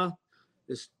Carolina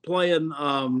is playing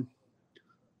Army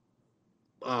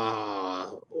in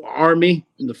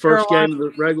the first game of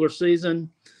the regular season.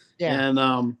 Yeah.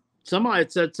 And somebody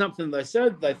had said something. They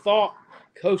said they thought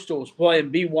Coastal was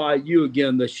playing BYU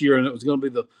again this year, and it was going to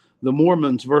be the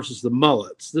Mormons versus the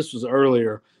Mullets. This was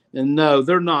earlier. And no,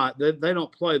 they're not. They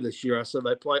don't play this year. I said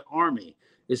they play Army.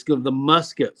 It's going to be the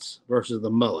Muskets versus the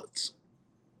Mullets.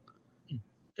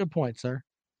 Good point, sir.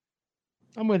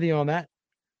 I'm with you on that.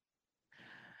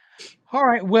 All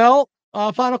right. Well,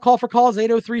 Final call for calls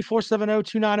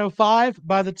 803-470-2905.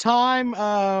 By the time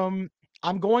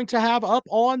I'm going to have up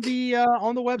on the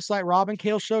website,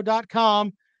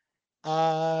 robandkaleshow.com,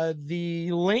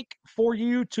 the link for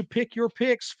you to pick your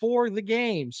picks for the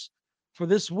games for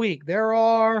this week. There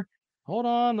are, hold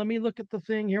on, let me look at the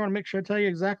thing here. I want to make sure I tell you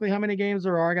exactly how many games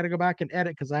there are. I got to go back and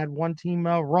edit because I had one team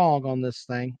wrong on this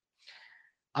thing.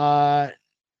 1,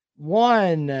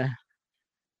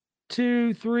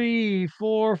 2, 3,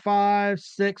 4, 5,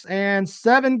 6, and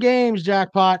 7 games,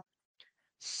 jackpot.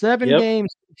 7 Yep.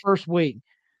 games the first week.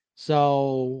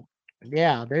 So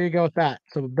yeah, there you go with that.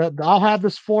 So I'll have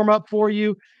this form up for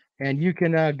you, and you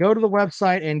can go to the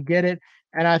website and get it.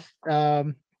 And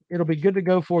it'll be good to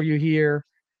go for you here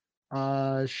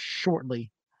shortly,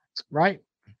 right?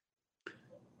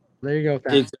 There you go with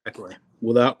that. Exactly,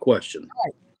 without question.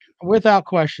 Without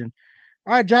question.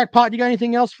 All right, Jackpot, you got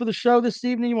anything else for the show this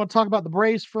evening? You want to talk about the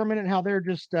Braves for a minute and how they're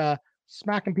just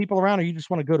smacking people around, or you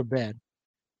just want to go to bed?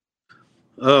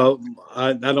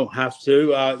 I don't have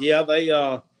to. Yeah,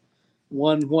 they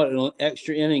won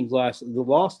extra innings last. They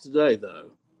lost today,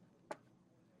 though.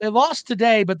 They lost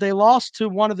today, but they lost to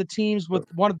one of the teams with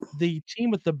the team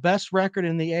with the best record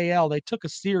in the AL. They took a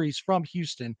series from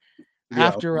Houston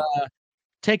after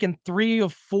taking 3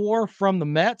 of 4 from the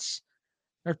Mets.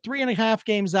 They're 3.5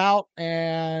 games out,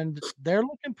 and they're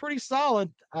looking pretty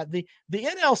solid. The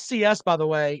NLCS, by the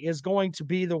way, is going to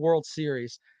be the World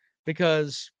Series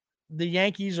because the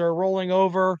Yankees are rolling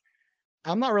over.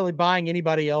 I'm not really buying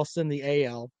anybody else in the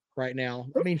AL right now.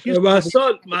 I mean,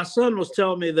 Houston, my son was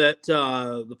telling me that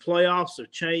the playoffs have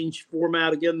changed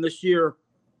format again this year.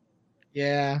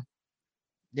 Yeah,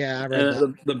 I read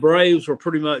that. The Braves were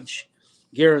pretty much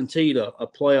guaranteed a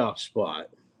playoff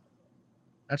spot.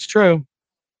 That's true.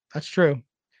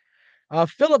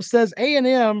 Philip says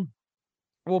A&M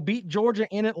will beat Georgia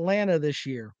in Atlanta this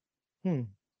year. A&M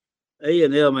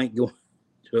ain't going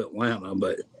to Atlanta,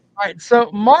 but all right. So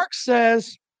Mark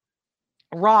says,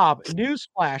 Rob,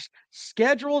 newsflash: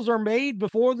 schedules are made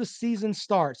before the season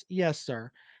starts. Yes,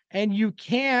 sir. And you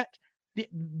can't.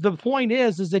 The point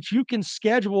is that you can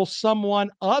schedule someone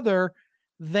other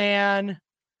than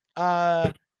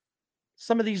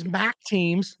some of these MAC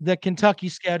teams that Kentucky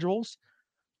schedules,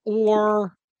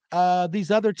 or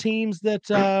these other teams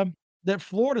that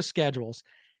Florida schedules.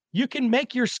 You can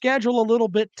make your schedule a little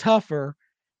bit tougher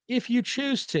if you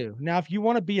choose to. Now, if you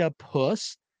want to be a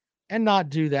puss and not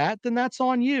do that, then that's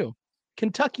on you.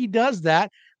 Kentucky does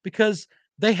that because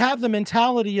they have the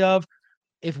mentality of,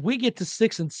 if we get to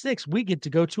 6-6, we get to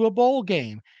go to a bowl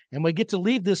game, and we get to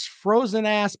leave this frozen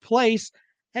ass place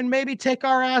and maybe take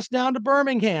our ass down to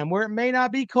Birmingham where it may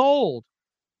not be cold.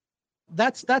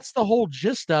 That's the whole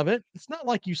gist of it. It's not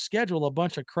like you schedule a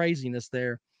bunch of craziness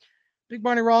there. Big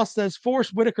Barney Ross says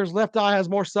Forrest Whitaker's left eye has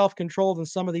more self-control than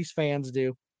some of these fans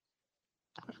do.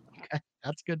 Okay,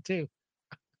 that's good too.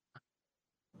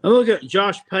 I look at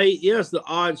Josh Pate. He has the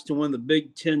odds to win the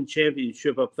Big Ten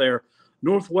championship up there.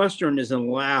 Northwestern is in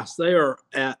last. They are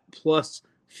at plus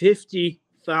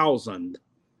 50,000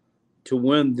 to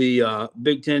win the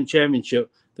Big Ten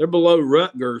championship. They're below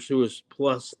Rutgers, who is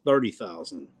plus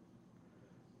 30,000.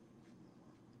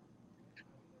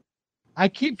 I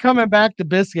keep coming back to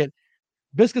Biscuit.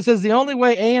 Biscuit says the only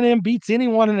way A&M beats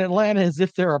anyone in Atlanta is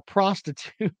if they're a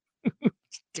prostitute.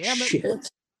 Damn it. Shit.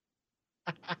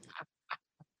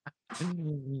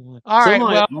 All right.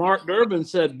 Well, Mark Durbin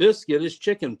said biscuit is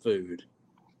chicken food.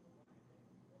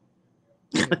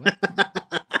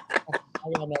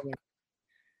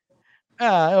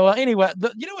 Well, anyway,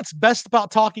 you know what's best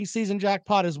about talking season,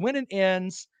 Jackpot, is when it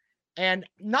ends, and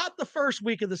not the first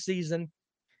week of the season.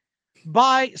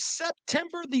 By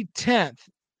September the 10th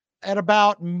at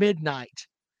about midnight,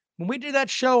 when we do that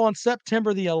show on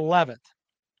September the 11th,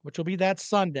 which will be that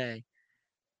Sunday,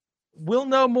 we'll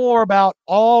know more about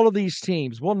all of these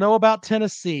teams. We'll know about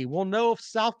Tennessee. We'll know if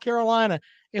South Carolina,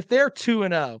 if they're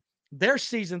 2-0, their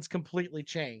season's completely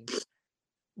changed.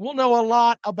 We'll know a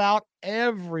lot about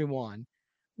everyone.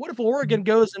 What if Oregon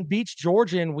goes and beats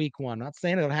Georgia in week 1? Not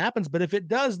saying it happens, but if it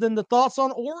does, then the thoughts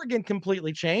on Oregon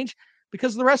completely change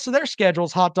because the rest of their schedule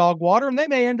is hot dog water, and they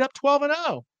may end up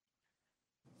 12-0.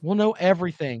 We'll know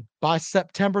everything by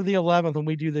September the 11th when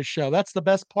we do this show. That's the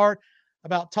best part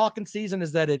about talking season,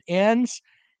 is that it ends,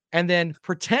 and then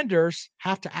pretenders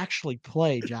have to actually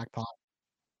play, Jackpot.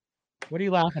 What are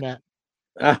you laughing at?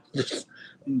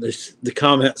 The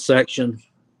comment section.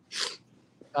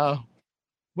 Oh,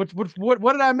 what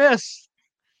did I miss?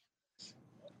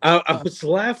 I was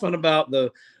laughing about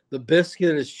the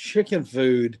biscuit is chicken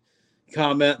food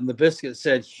comment, and the biscuit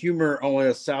said humor only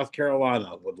a South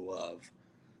Carolina would love.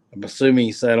 I'm assuming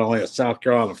he said only a South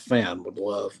Carolina fan would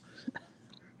love.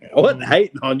 I wasn't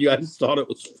hating on you. I just thought it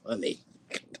was funny.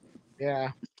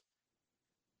 Yeah.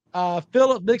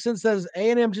 Philip Dixon says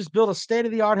A&M just built a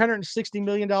state-of-the-art $160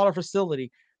 million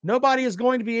facility. Nobody is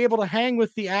going to be able to hang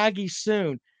with the Aggies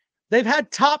soon. They've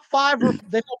had top five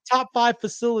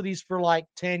facilities for like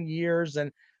 10 years,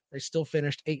 and they still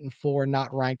finished 8-4,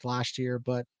 not ranked last year.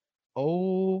 But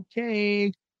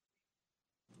okay.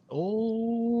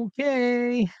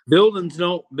 Buildings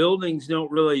don't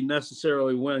really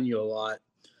necessarily win you a lot.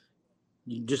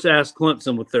 You just ask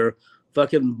Clemson with their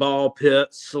fucking ball pit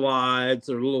slides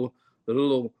or little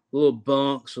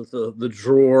bunks with the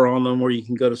drawer on them where you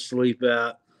can go to sleep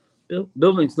at.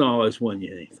 Buildings don't always win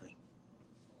you anything.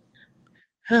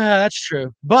 That's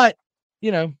true. But,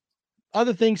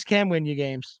 other things can win you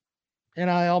games.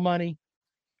 NIL money.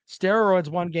 Steroids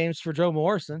won games for Joe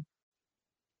Morrison.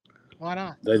 Why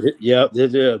not? They did. Yeah, they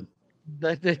did.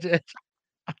 They did.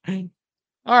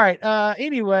 All right.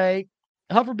 Anyway,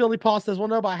 Huffer Billy Paul says, we'll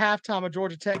know by halftime of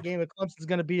Georgia Tech game if Clemson's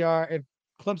going to be if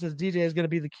Clemson's DJ is going to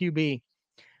be the QB.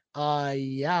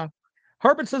 Yeah.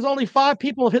 Herbert says only 5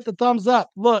 people have hit the thumbs up.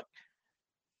 Look,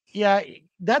 yeah,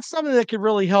 that's something that could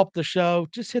really help the show.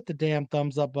 Just hit the damn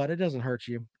thumbs up button. It doesn't hurt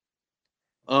you.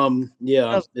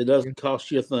 Yeah, it doesn't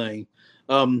cost you a thing.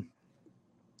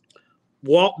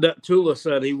 Walt Tula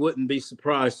said he wouldn't be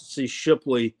surprised to see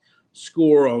Shipley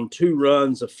score on 2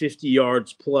 runs of 50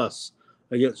 yards plus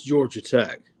against Georgia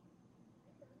Tech.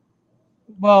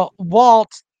 Well,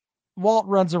 Walt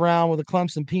runs around with a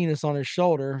Clemson penis on his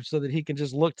shoulder so that he can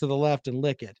just look to the left and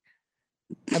lick it.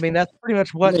 I mean, that's pretty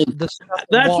much what that's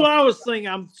what I was thinking.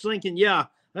 I'm thinking, yeah,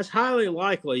 that's highly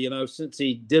likely, since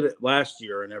he did it last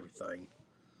year and everything.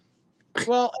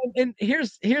 Well, and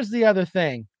here's the other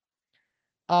thing.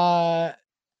 I'm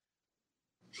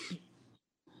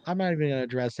not even going to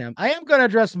address him. I am going to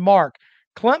address Mark.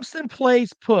 Clemson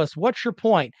plays puss. What's your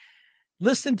point?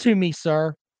 Listen to me,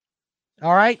 sir.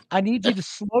 All right. I need you to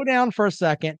slow down for a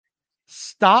second.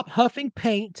 Stop huffing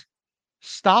paint.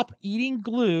 Stop eating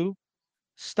glue.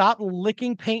 Stop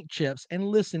licking paint chips and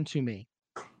listen to me.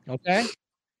 Okay.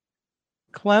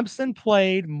 Clemson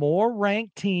played more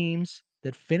ranked teams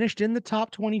that finished in the top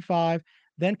 25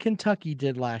 than Kentucky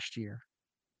did last year.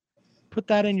 Put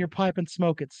that in your pipe and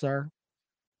smoke it, sir.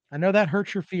 I know that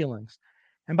hurts your feelings.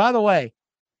 And by the way,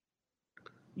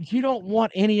 you don't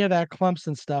want any of that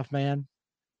Clemson stuff, man.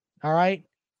 All right?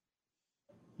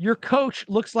 Your coach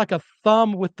looks like a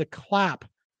thumb with the clap.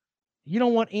 You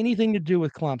don't want anything to do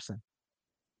with Clemson.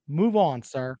 Move on,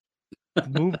 sir.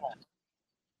 Move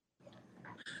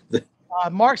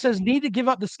on. Mark says, need to give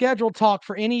up the schedule talk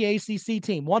for any ACC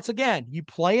team. Once again, you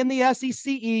play in the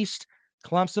SEC East.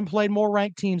 Clemson played more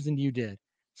ranked teams than you did.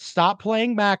 Stop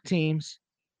playing MAC teams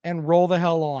and roll the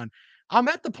hell on. I'm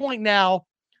at the point now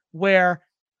where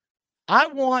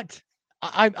I'm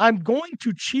going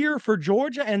to cheer for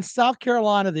Georgia and South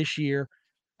Carolina this year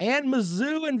and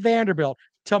Mizzou and Vanderbilt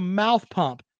to mouth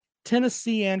pump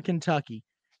Tennessee and Kentucky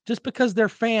just because their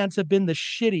fans have been the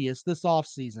shittiest this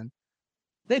offseason.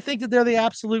 They think that they're the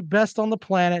absolute best on the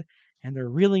planet, and they're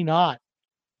really not.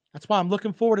 That's why I'm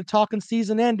looking forward to talking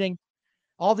season ending.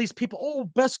 All these people,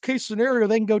 best case scenario,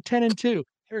 they can go 10-2.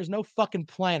 There is no fucking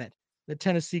planet that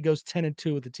Tennessee goes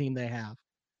 10-2 with the team they have.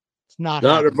 It's not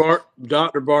happening.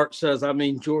 Dr. Bart says,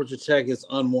 Georgia Tech is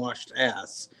unwashed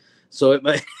ass. So it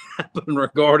may happen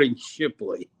regarding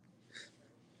Shipley.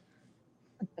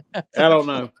 I don't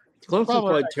know. Clemson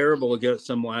played terrible against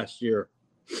them last year.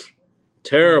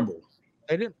 Terrible.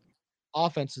 They didn't.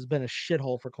 Offense has been a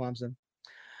shithole for Clemson.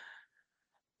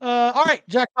 All right,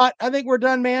 Jackpot. I think we're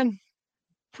done, man.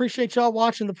 Appreciate y'all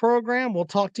watching the program. We'll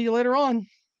talk to you later on.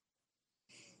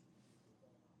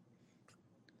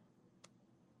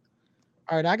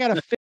 All right, I got to